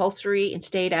compulsory in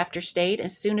state after state,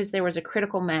 as soon as there was a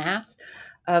critical mass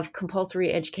of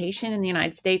compulsory education in the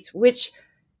United States, which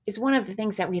is one of the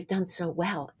things that we've done so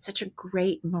well. It's such a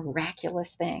great,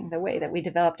 miraculous thing, the way that we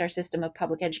developed our system of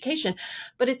public education.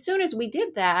 But as soon as we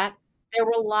did that, there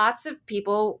were lots of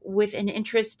people with an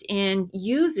interest in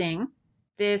using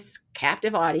this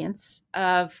captive audience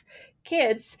of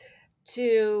kids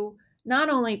to not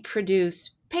only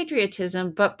produce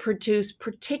patriotism, but produce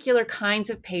particular kinds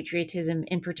of patriotism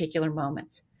in particular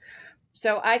moments.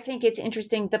 So I think it's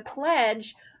interesting. The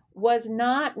pledge was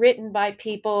not written by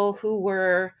people who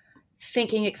were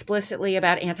thinking explicitly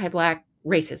about anti-Black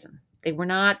racism. They were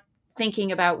not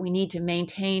thinking about we need to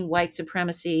maintain white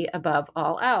supremacy above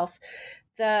all else.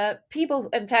 The people,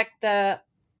 in fact, the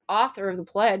author of the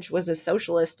pledge was a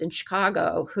socialist in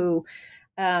Chicago who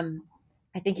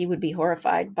I think he would be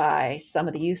horrified by some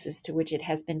of the uses to which it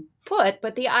has been put.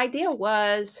 But the idea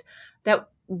was that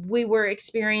we were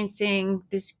experiencing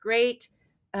this great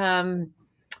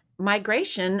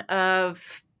migration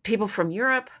of people from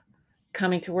Europe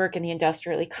coming to work in the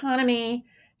industrial economy,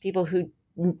 people who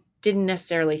didn't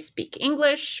necessarily speak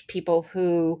English, people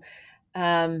who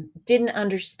didn't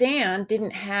understand,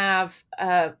 didn't have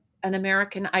an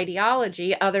American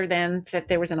ideology other than that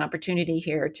there was an opportunity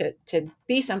here to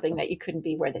be something that you couldn't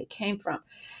be where they came from,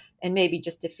 and maybe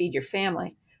just to feed your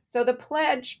family. So the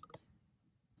Pledge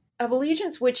of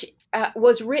Allegiance, which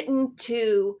was written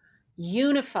to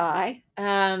unify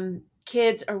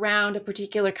kids around a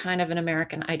particular kind of an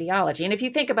American ideology. And if you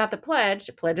think about the Pledge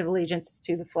of Allegiance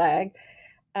to the flag,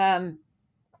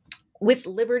 with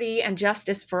liberty and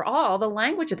justice for all, the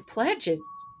language of the Pledge is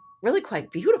really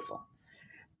quite beautiful.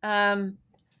 And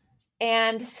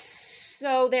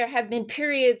so there have been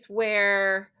periods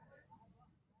where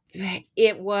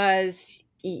it was,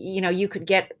 you could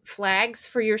get flags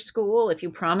for your school if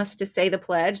you promised to say the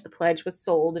Pledge. The Pledge was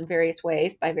sold in various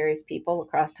ways by various people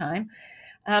across time.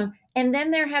 And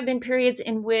then there have been periods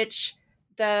in which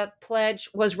the Pledge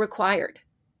was required.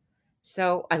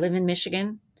 So I live in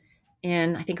Michigan.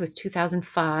 I think it was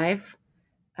 2005,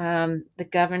 the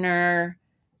governor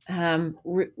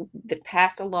that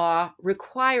passed a law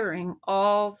requiring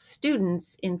all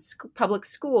students in public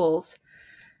schools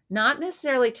not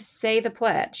necessarily to say the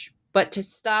Pledge, but to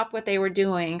stop what they were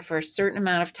doing for a certain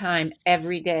amount of time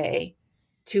every day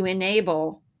to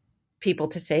enable people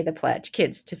to say the Pledge,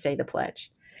 kids to say the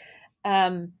Pledge.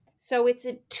 So it's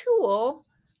a tool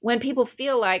when people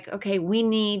feel like, okay, we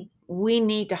need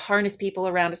to harness people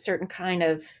around a certain kind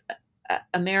of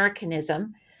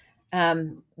Americanism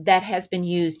that has been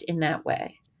used in that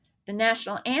way. The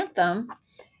national anthem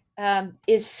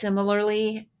is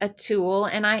similarly a tool,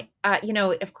 and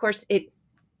of course, it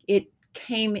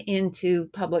came into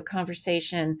public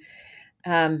conversation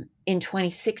in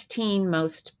 2016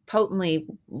 most potently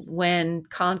when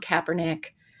Colin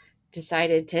Kaepernick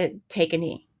decided to take a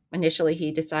knee. Initially,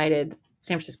 he decided,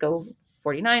 San Francisco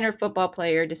 49er football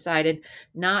player, decided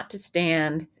not to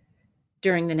stand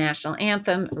during the national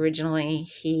anthem. Originally,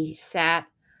 he sat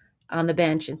on the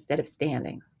bench instead of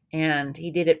standing. And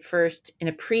he did it first in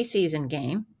a preseason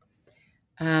game.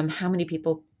 How many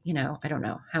people, I don't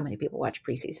know how many people watch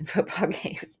preseason football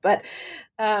games, but,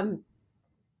 and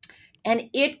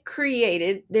it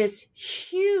created this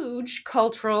huge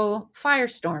cultural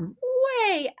firestorm,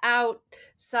 way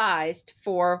outsized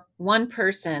for one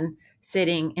person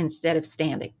sitting instead of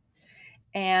standing.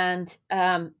 And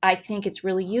I think it's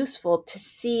really useful to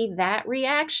see that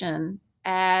reaction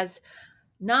as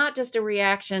not just a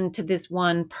reaction to this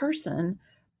one person,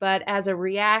 but as a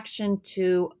reaction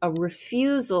to a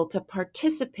refusal to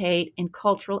participate in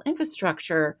cultural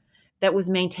infrastructure that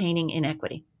was maintaining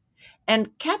inequity.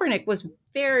 And Kaepernick was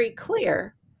very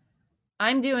clear,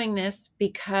 I'm doing this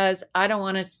because I don't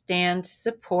want to stand to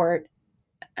support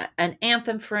an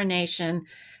anthem for a nation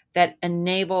that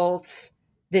enables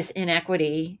this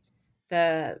inequity,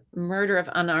 the murder of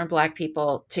unarmed Black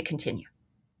people, to continue.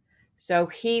 So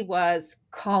he was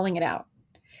calling it out.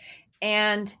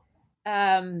 And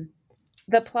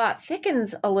the plot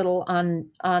thickens a little on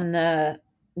the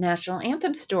national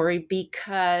anthem story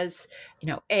because,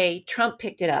 Trump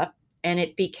picked it up and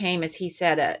it became, as he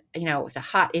said, it was a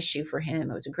hot issue for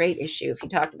him. It was a great issue. If he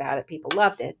talked about it, people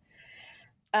loved it.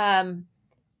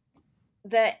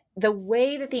 The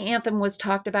way that the anthem was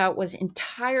talked about was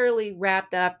entirely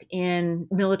wrapped up in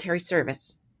military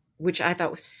service, which I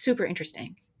thought was super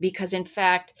interesting because, in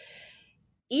fact,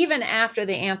 even after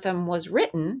the anthem was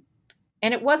written,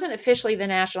 and it wasn't officially the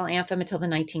national anthem until the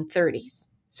 1930s.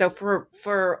 So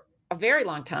for a very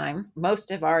long time,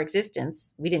 most of our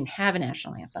existence, we didn't have a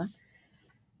national anthem.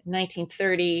 In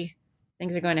 1930,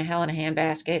 things are going to hell in a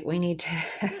handbasket. We need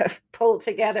to pull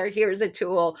together. Here's a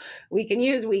tool we can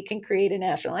use. We can create a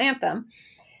national anthem.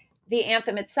 The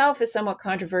anthem itself is somewhat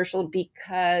controversial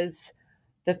because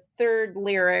the third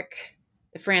lyric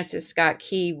that Francis Scott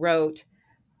Key wrote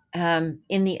in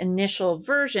the initial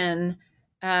version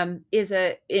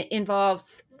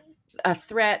involves a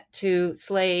threat to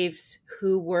slaves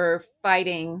who were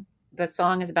fighting. The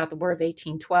song is about the War of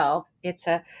 1812. It's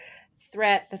a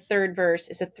threat. The third verse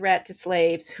is a threat to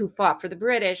slaves who fought for the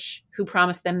British, who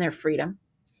promised them their freedom,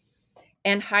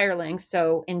 and hirelings,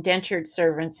 so indentured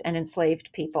servants and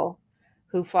enslaved people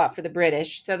who fought for the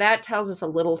British. So that tells us a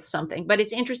little something. But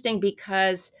it's interesting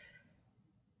because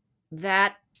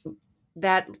that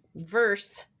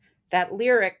verse, that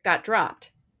lyric got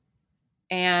dropped.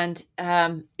 And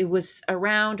it was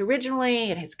around originally.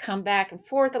 It has come back and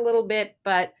forth a little bit,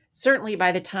 but certainly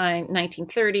by the time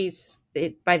 1930s,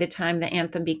 by the time the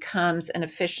anthem becomes an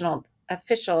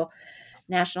official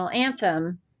national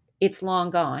anthem, it's long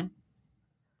gone.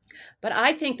 But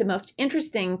I think the most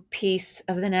interesting piece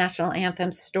of the national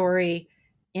anthem story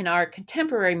in our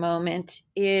contemporary moment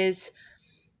is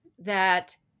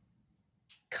that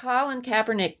Colin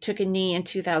Kaepernick took a knee in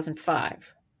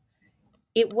 2005.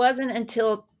 It wasn't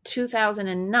until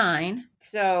 2009.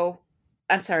 So,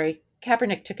 I'm sorry,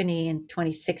 Kaepernick took a knee in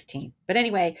 2016. But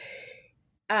anyway,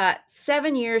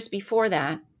 7 years before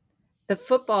that, the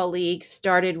Football League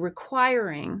started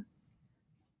requiring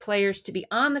players to be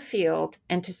on the field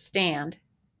and to stand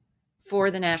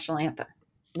for the national anthem,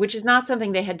 which is not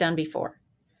something they had done before.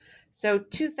 So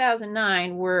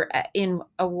 2009, we're in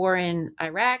a war in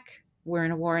Iraq, we're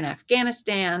in a war in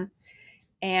Afghanistan,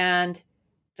 and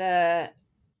the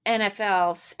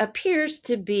NFL appears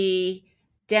to be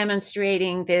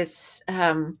demonstrating this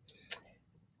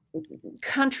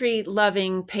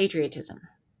country-loving patriotism.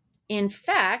 In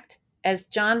fact, as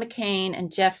John McCain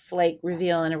and Jeff Flake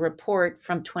reveal in a report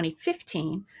from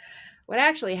 2015, what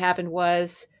actually happened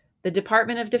was the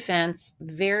Department of Defense,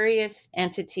 various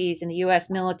entities in the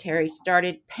U.S. military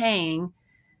started paying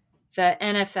the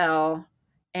NFL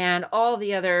and all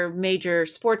the other major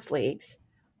sports leagues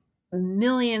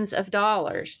millions of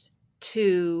dollars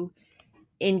to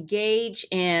engage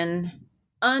in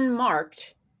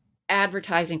unmarked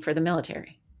advertising for the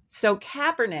military. So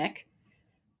Kaepernick,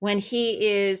 when he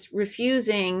is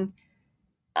refusing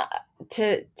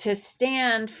to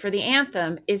stand for the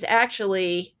anthem, is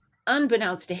actually,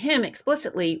 unbeknownst to him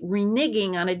explicitly,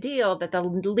 reneging on a deal that the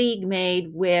league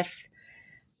made with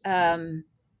the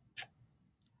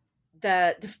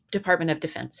Department of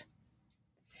Defense.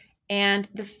 And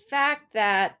the fact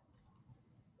that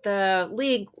the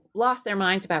league lost their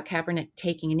minds about Kaepernick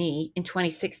taking a knee in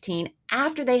 2016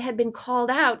 after they had been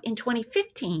called out in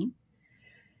 2015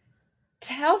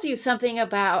 tells you something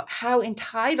about how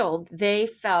entitled they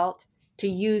felt to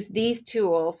use these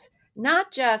tools,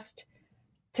 not just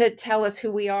to tell us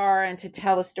who we are and to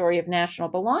tell a story of national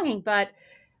belonging, but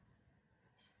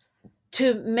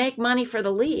to make money for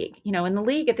the league. You know, in the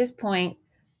league at this point,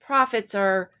 profits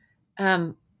are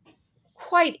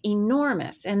quite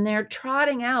enormous, and they're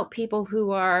trotting out people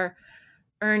who are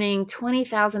earning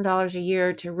 $20,000 a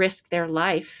year to risk their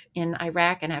life in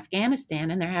Iraq and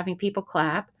Afghanistan, and they're having people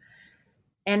clap,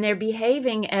 and they're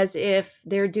behaving as if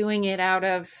they're doing it out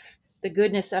of the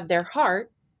goodness of their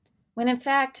heart, when in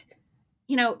fact,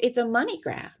 you know, it's a money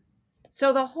grab.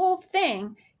 So the whole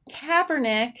thing,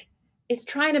 Kaepernick is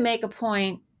trying to make a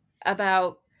point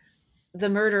about the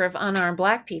murder of unarmed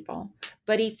Black people,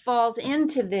 but he falls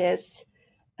into this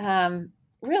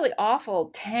really awful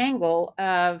tangle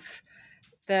of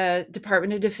the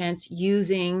Department of Defense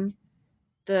using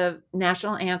the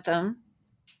national anthem,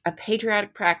 a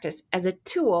patriotic practice, as a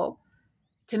tool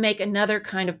to make another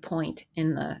kind of point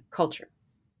in the culture,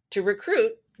 to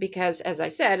recruit, because as I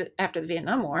said, after the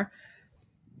Vietnam War,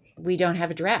 we don't have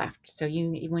a draft. So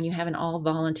when you have an all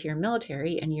volunteer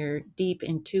military and you're deep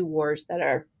in two wars that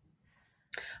are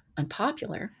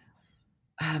unpopular,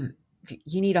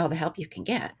 you need all the help you can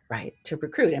get, right, to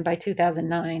recruit. And by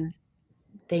 2009,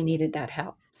 they needed that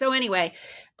help. So anyway,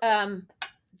 those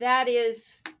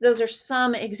are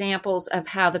some examples of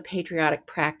how the patriotic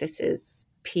practices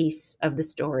piece of the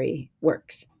story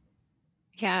works.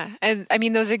 Yeah. And I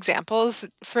mean, those examples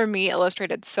for me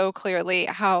illustrated so clearly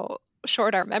how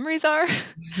short our memories are,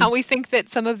 how we think that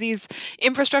some of these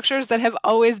infrastructures that have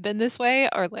always been this way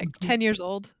are like 10 years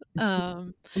old. Yeah.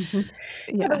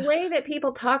 The way that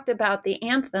people talked about the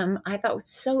anthem, I thought was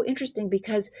so interesting,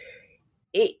 because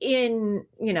in,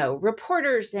 you know,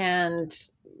 reporters and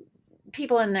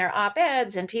people in their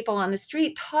op-eds and people on the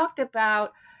street talked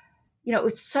about, you know, it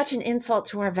was such an insult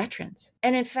to our veterans.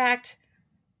 And in fact,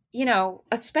 you know,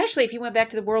 especially if you went back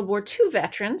to the World War II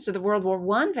veterans or the World War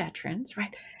I veterans,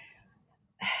 right?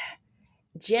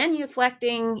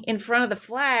 Genuflecting in front of the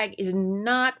flag is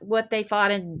not what they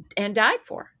fought and died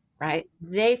for, right?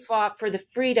 They fought for the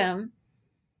freedom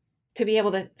to be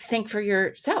able to think for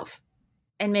yourself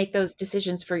and make those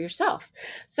decisions for yourself.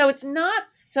 So it's not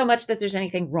so much that there's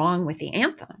anything wrong with the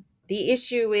anthem. The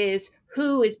issue is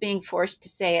who is being forced to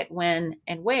say it, when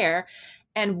and where,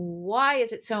 and why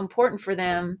is it so important for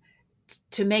them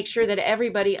to make sure that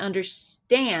everybody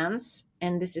understands,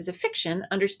 and this is a fiction,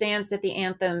 understands that the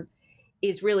anthem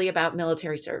is really about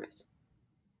military service.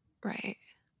 Right.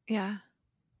 Yeah.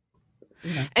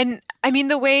 Yeah. And I mean,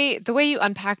 the way you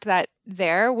unpacked that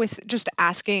there with just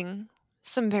asking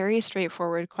some very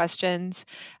straightforward questions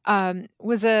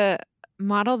was a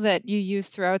model that you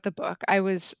used throughout the book. I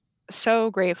was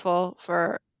so grateful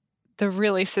for the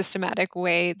really systematic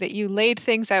way that you laid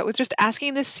things out with just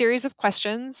asking this series of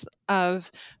questions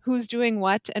of who's doing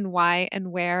what and why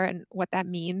and where and what that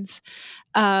means.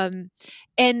 And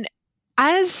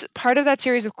as part of that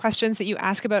series of questions that you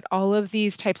ask about all of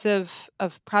these types of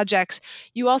projects,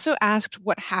 you also asked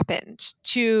what happened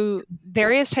to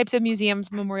various types of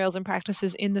museums, memorials, and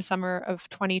practices in the summer of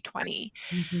 2020.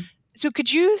 Mm-hmm. So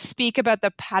could you speak about the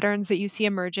patterns that you see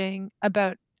emerging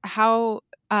about how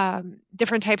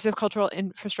different types of cultural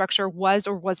infrastructure was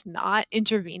or was not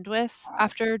intervened with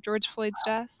after George Floyd's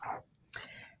death?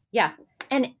 Yeah.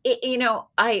 And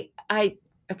I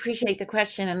appreciate the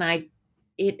question, and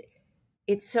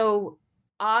it's so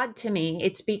odd to me.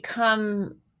 It's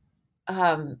become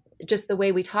just the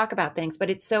way we talk about things, but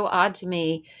it's so odd to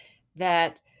me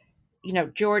that,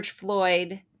 George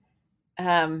Floyd,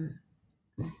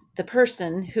 the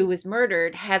person who was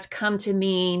murdered, has come to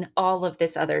mean all of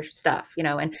this other stuff,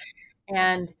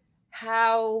 and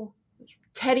how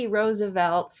Teddy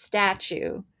Roosevelt's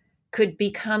statue could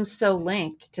become so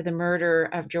linked to the murder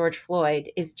of George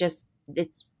Floyd is just,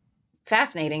 it's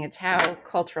fascinating. It's how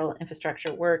cultural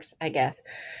infrastructure works, I guess.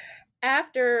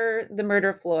 After the murder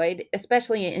of Floyd,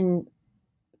 especially in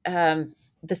the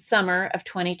summer of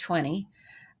 2020,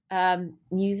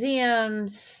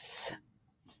 museums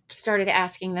started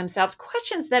asking themselves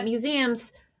questions that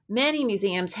many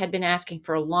museums had been asking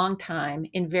for a long time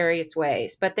in various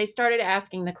ways, but they started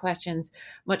asking the questions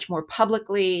much more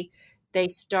publicly. They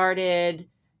started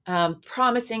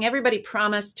everybody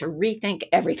promised to rethink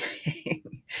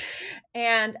everything.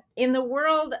 And in the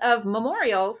world of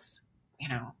memorials,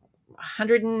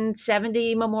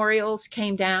 170 memorials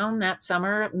came down that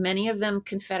summer, many of them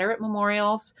Confederate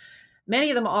memorials, many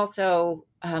of them also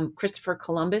Christopher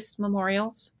Columbus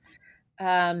memorials.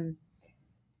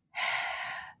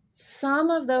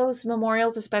 Some of those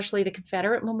memorials, especially the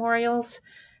Confederate memorials,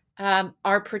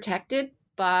 are protected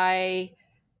by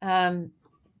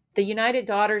the United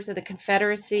Daughters of the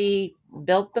Confederacy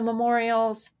built the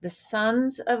memorials. The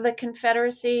Sons of the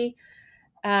Confederacy,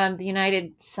 the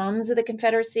United Sons of the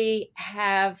Confederacy,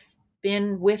 have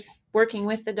been working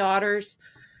with the daughters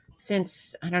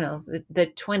since, I don't know, the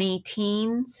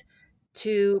 20-teens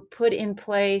to put in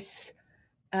place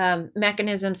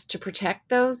mechanisms to protect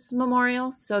those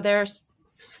memorials. So there are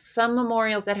some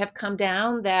memorials that have come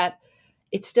down that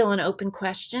it's still an open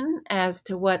question as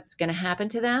to what's going to happen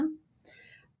to them.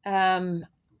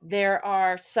 There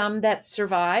are some that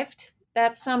survived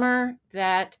that summer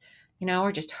that,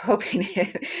 are just hoping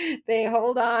they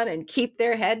hold on and keep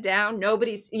their head down.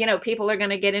 Nobody's, people are going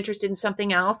to get interested in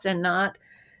something else and not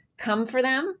come for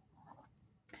them.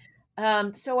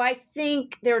 So I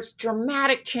think there's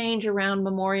dramatic change around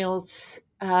memorials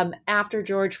after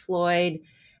George Floyd,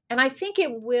 and I think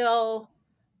it will.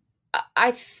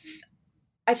 I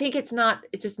think it's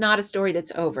just not a story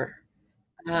that's over.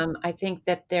 I think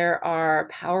that there are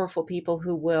powerful people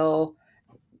who will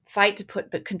fight to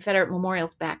put the Confederate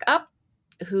memorials back up,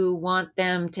 who want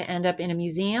them to end up in a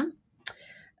museum.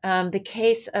 The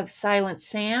case of Silent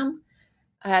Sam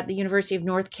at the University of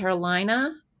North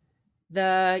Carolina.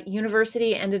 The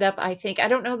university ended up, I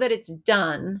don't know that it's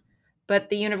done, but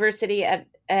the university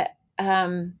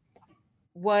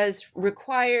was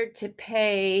required to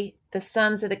pay the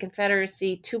Sons of the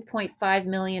Confederacy $2.5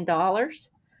 million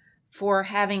for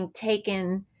having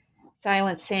taken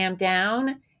Silent Sam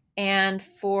down and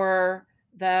for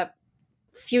the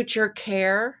future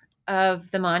care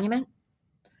of the monument.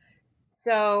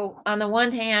 So on the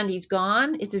one hand, he's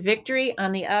gone. It's a victory.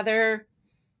 On the other,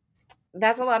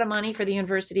 that's a lot of money for the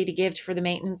university to give for the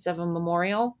maintenance of a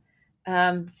memorial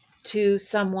to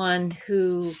someone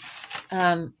who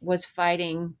was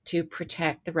fighting to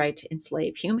protect the right to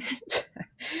enslave humans.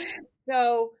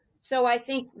 So I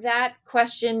think that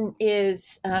question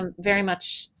is very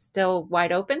much still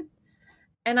wide open.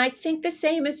 And I think the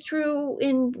same is true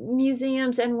in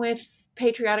museums and with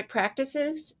patriotic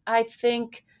practices. I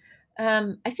think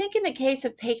in the case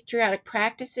of patriotic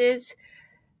practices,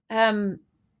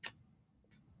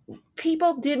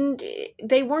 people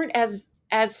weren't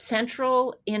as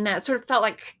central in that. Sort of felt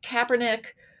like Kaepernick,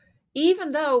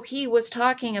 even though he was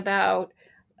talking about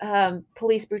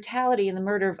police brutality and the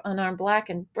murder of unarmed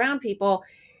Black and brown people,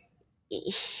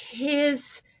 he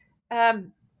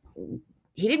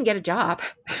didn't get a job.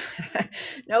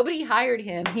 Nobody hired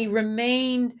him. He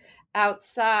remained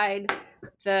outside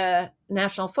the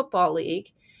National Football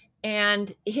League,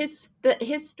 and his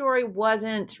story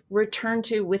wasn't returned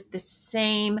to with the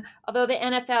same, although the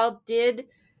NFL did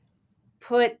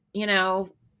put,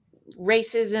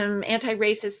 racism,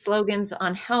 anti-racist slogans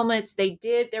on helmets.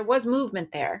 There was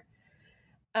movement there.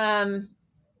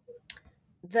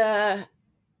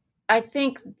 I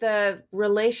think the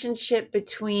relationship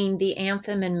between the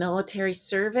anthem and military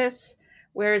service,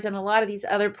 whereas in a lot of these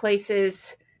other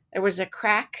places, there was a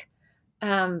crack,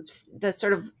 the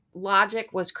sort of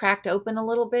logic was cracked open a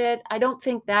little bit. I don't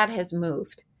think that has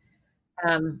moved.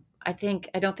 I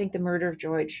don't think the murder of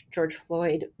George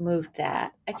Floyd moved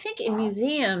that. I think in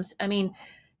museums, I mean,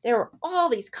 there were all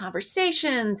these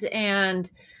conversations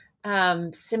and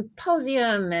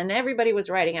symposium, and everybody was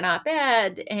writing an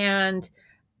op-ed, and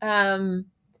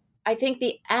I think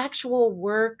the actual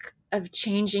work of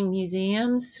changing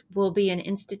museums will be an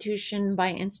institution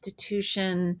by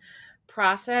institution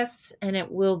process, and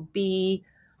it will be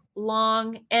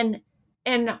long and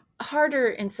harder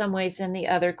in some ways than the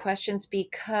other questions,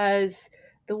 because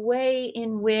the way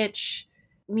in which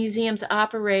museums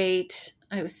operate,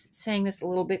 I was saying this a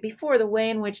little bit before, the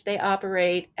way in which they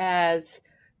operate as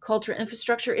cultural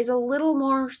infrastructure is a little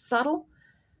more subtle.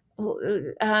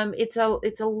 It's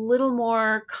a little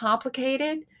more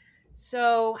complicated.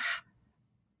 So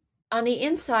on the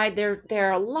inside, there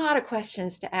are a lot of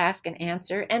questions to ask and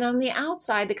answer, and on the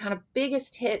outside, the kind of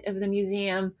biggest hit of the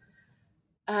museum,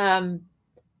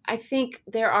 I think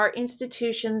there are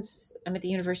institutions. I'm at the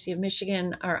University of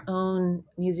Michigan. Our own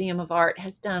Museum of Art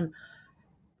has done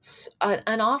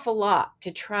an awful lot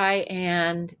to try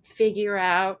and figure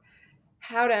out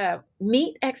how to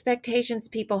meet expectations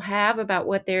people have about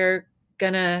what they're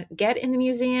going to get in the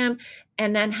museum,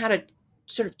 and then how to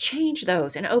sort of change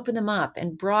those and open them up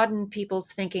and broaden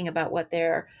people's thinking about what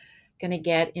they're going to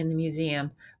get in the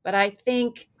museum. But I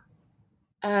think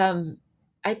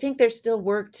there's still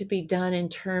work to be done in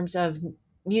terms of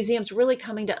museums really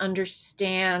coming to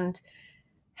understand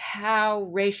how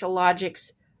racial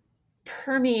logics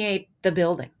permeate the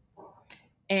building.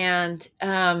 And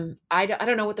I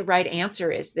don't know what the right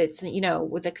answer is. That's,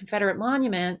 with a Confederate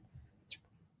monument,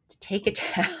 to take it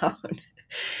down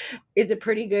is a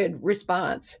pretty good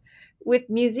response. With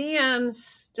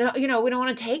museums, we don't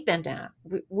want to take them down.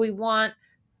 We want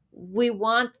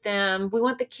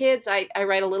the kids. I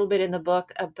write a little bit in the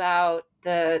book about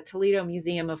the Toledo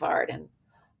Museum of Art and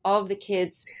all of the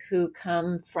kids who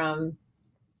come from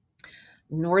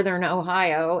Northern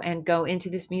Ohio and go into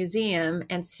this museum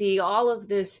and see all of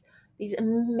these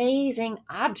amazing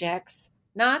objects,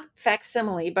 not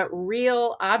facsimile, but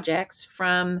real objects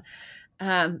from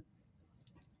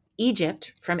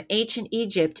Egypt, from ancient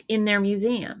Egypt, in their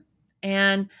museum.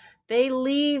 And they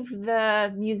leave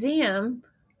the museum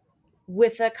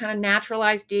with a kind of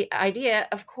naturalized idea.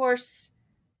 Of course,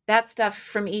 that stuff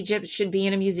from Egypt should be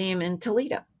in a museum in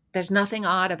Toledo. There's nothing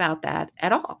odd about that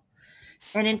at all.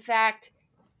 And in fact,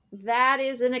 that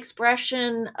is an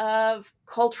expression of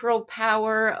cultural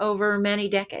power over many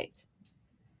decades.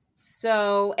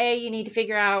 So, you need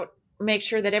to make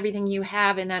sure that everything you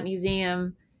have in that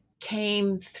museum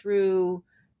came through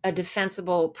a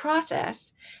defensible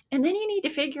process. And then you need to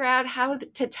figure out how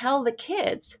to tell the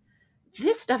kids,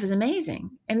 this stuff is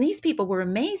amazing, and these people were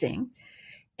amazing,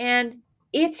 and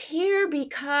it's here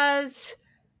because,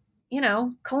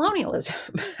 colonialism,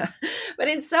 but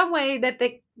in some way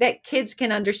that kids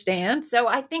can understand. So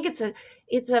I think it's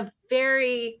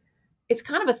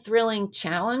kind of a thrilling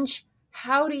challenge.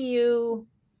 How do you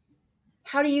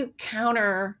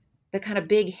counter the kind of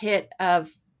big hit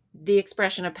of the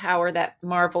expression of power that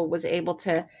Marvel was able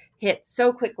to hit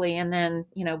so quickly and then,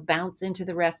 bounce into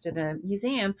the rest of the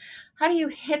museum? How do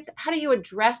you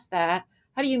address that?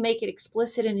 How do you make it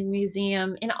explicit in a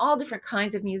museum, in all different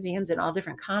kinds of museums, in all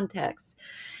different contexts?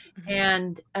 Mm-hmm.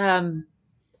 And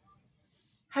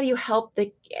how do you help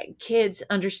the kids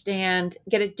understand,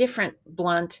 get a different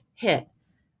blunt hit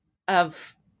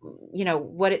of,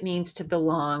 what it means to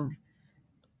belong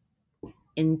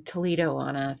in Toledo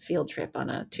on a field trip on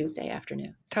a Tuesday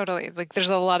afternoon? Totally. Like, there's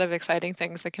a lot of exciting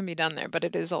things that can be done there, but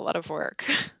it is a lot of work.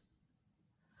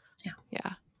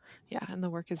 Yeah. And the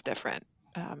work is different,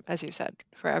 as you said,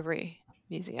 for every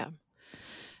museum.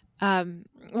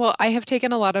 Well, I have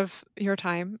taken a lot of your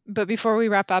time, but before we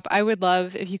wrap up, I would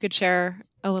love if you could share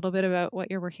a little bit about what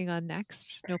you're working on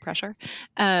next. No pressure.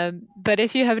 But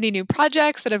if you have any new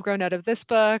projects that have grown out of this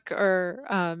book, or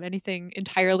anything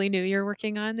entirely new you're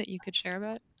working on that you could share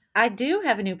about. I do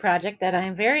have a new project that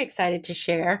I'm very excited to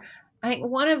share.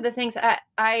 One of the things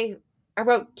I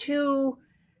wrote 2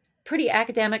 pretty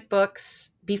academic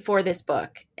books before this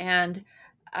book, and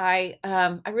I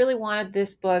really wanted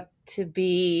this book to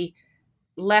be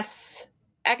less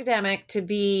academic, to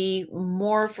be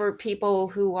more for people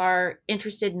who are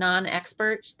interested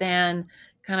non-experts than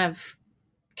kind of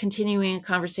continuing a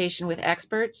conversation with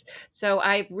experts. So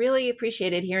I really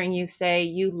appreciated hearing you say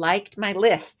you liked my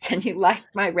lists and you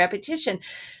liked my repetition,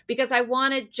 because I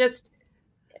wanted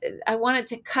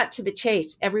to cut to the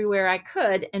chase everywhere I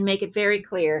could and make it very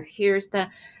clear. Here's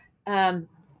how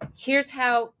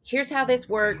this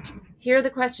worked. Here are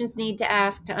the questions you need to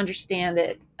ask to understand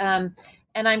it. And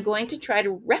I'm going to try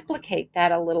to replicate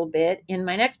that a little bit in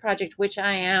my next project, which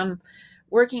I am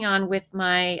working on with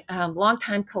my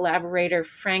longtime collaborator,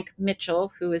 Frank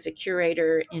Mitchell, who is a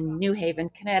curator in New Haven,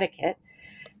 Connecticut.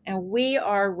 And we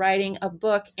are writing a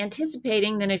book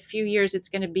anticipating that in a few years it's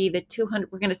going to be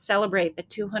we're going to celebrate the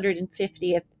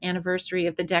 250th anniversary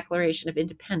of the Declaration of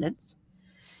Independence.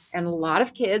 And a lot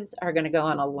of kids are going to go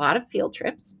on a lot of field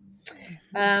trips.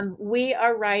 We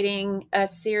are writing a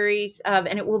series of,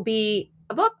 and it will be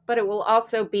a book, but it will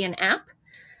also be an app,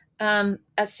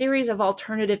 a series of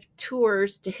alternative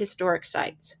tours to historic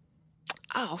sites.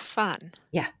 Oh, fun.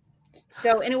 Yeah.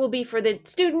 So, and it will be for the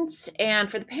students and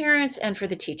for the parents and for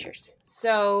the teachers.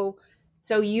 So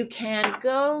you can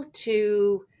go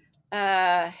to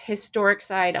a historic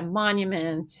site, a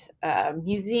monument, a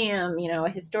museum, a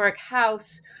historic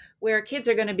house where kids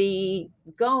are going to be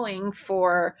going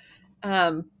for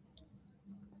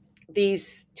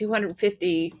these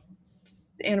 250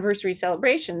 anniversary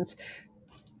celebrations.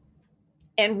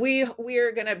 And we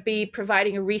are going to be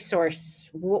providing a resource.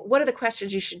 What are the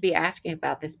questions you should be asking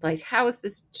about this place? How is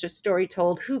this story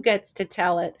told? Who gets to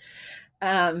tell it?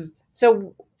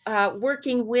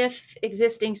 Working with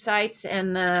existing sites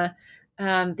and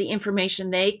the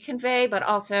information they convey, but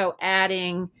also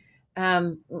adding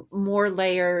more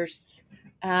layers,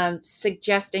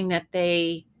 suggesting that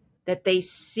they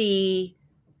see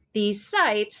these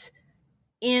sites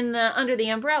under the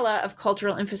umbrella of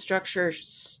cultural infrastructure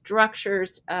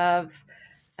structures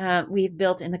we've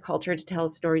built in the culture to tell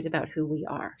stories about who we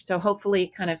are. So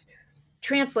hopefully kind of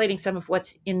translating some of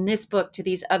what's in this book to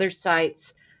these other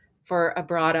sites for a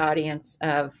broad audience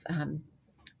of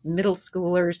middle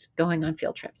schoolers going on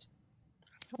field trips.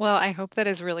 Well, I hope that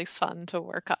is really fun to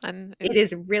work on. It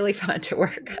is really fun to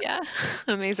work on. Yeah,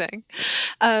 amazing.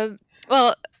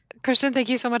 Well, Kristin, thank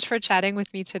you so much for chatting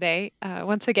with me today.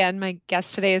 Once again, my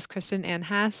guest today is Kristin Ann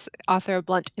Hass, author of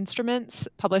Blunt Instruments,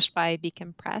 published by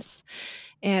Beacon Press.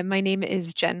 And my name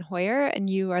is Jen Hoyer, and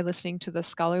you are listening to the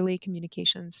Scholarly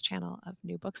Communications channel of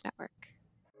New Books Network.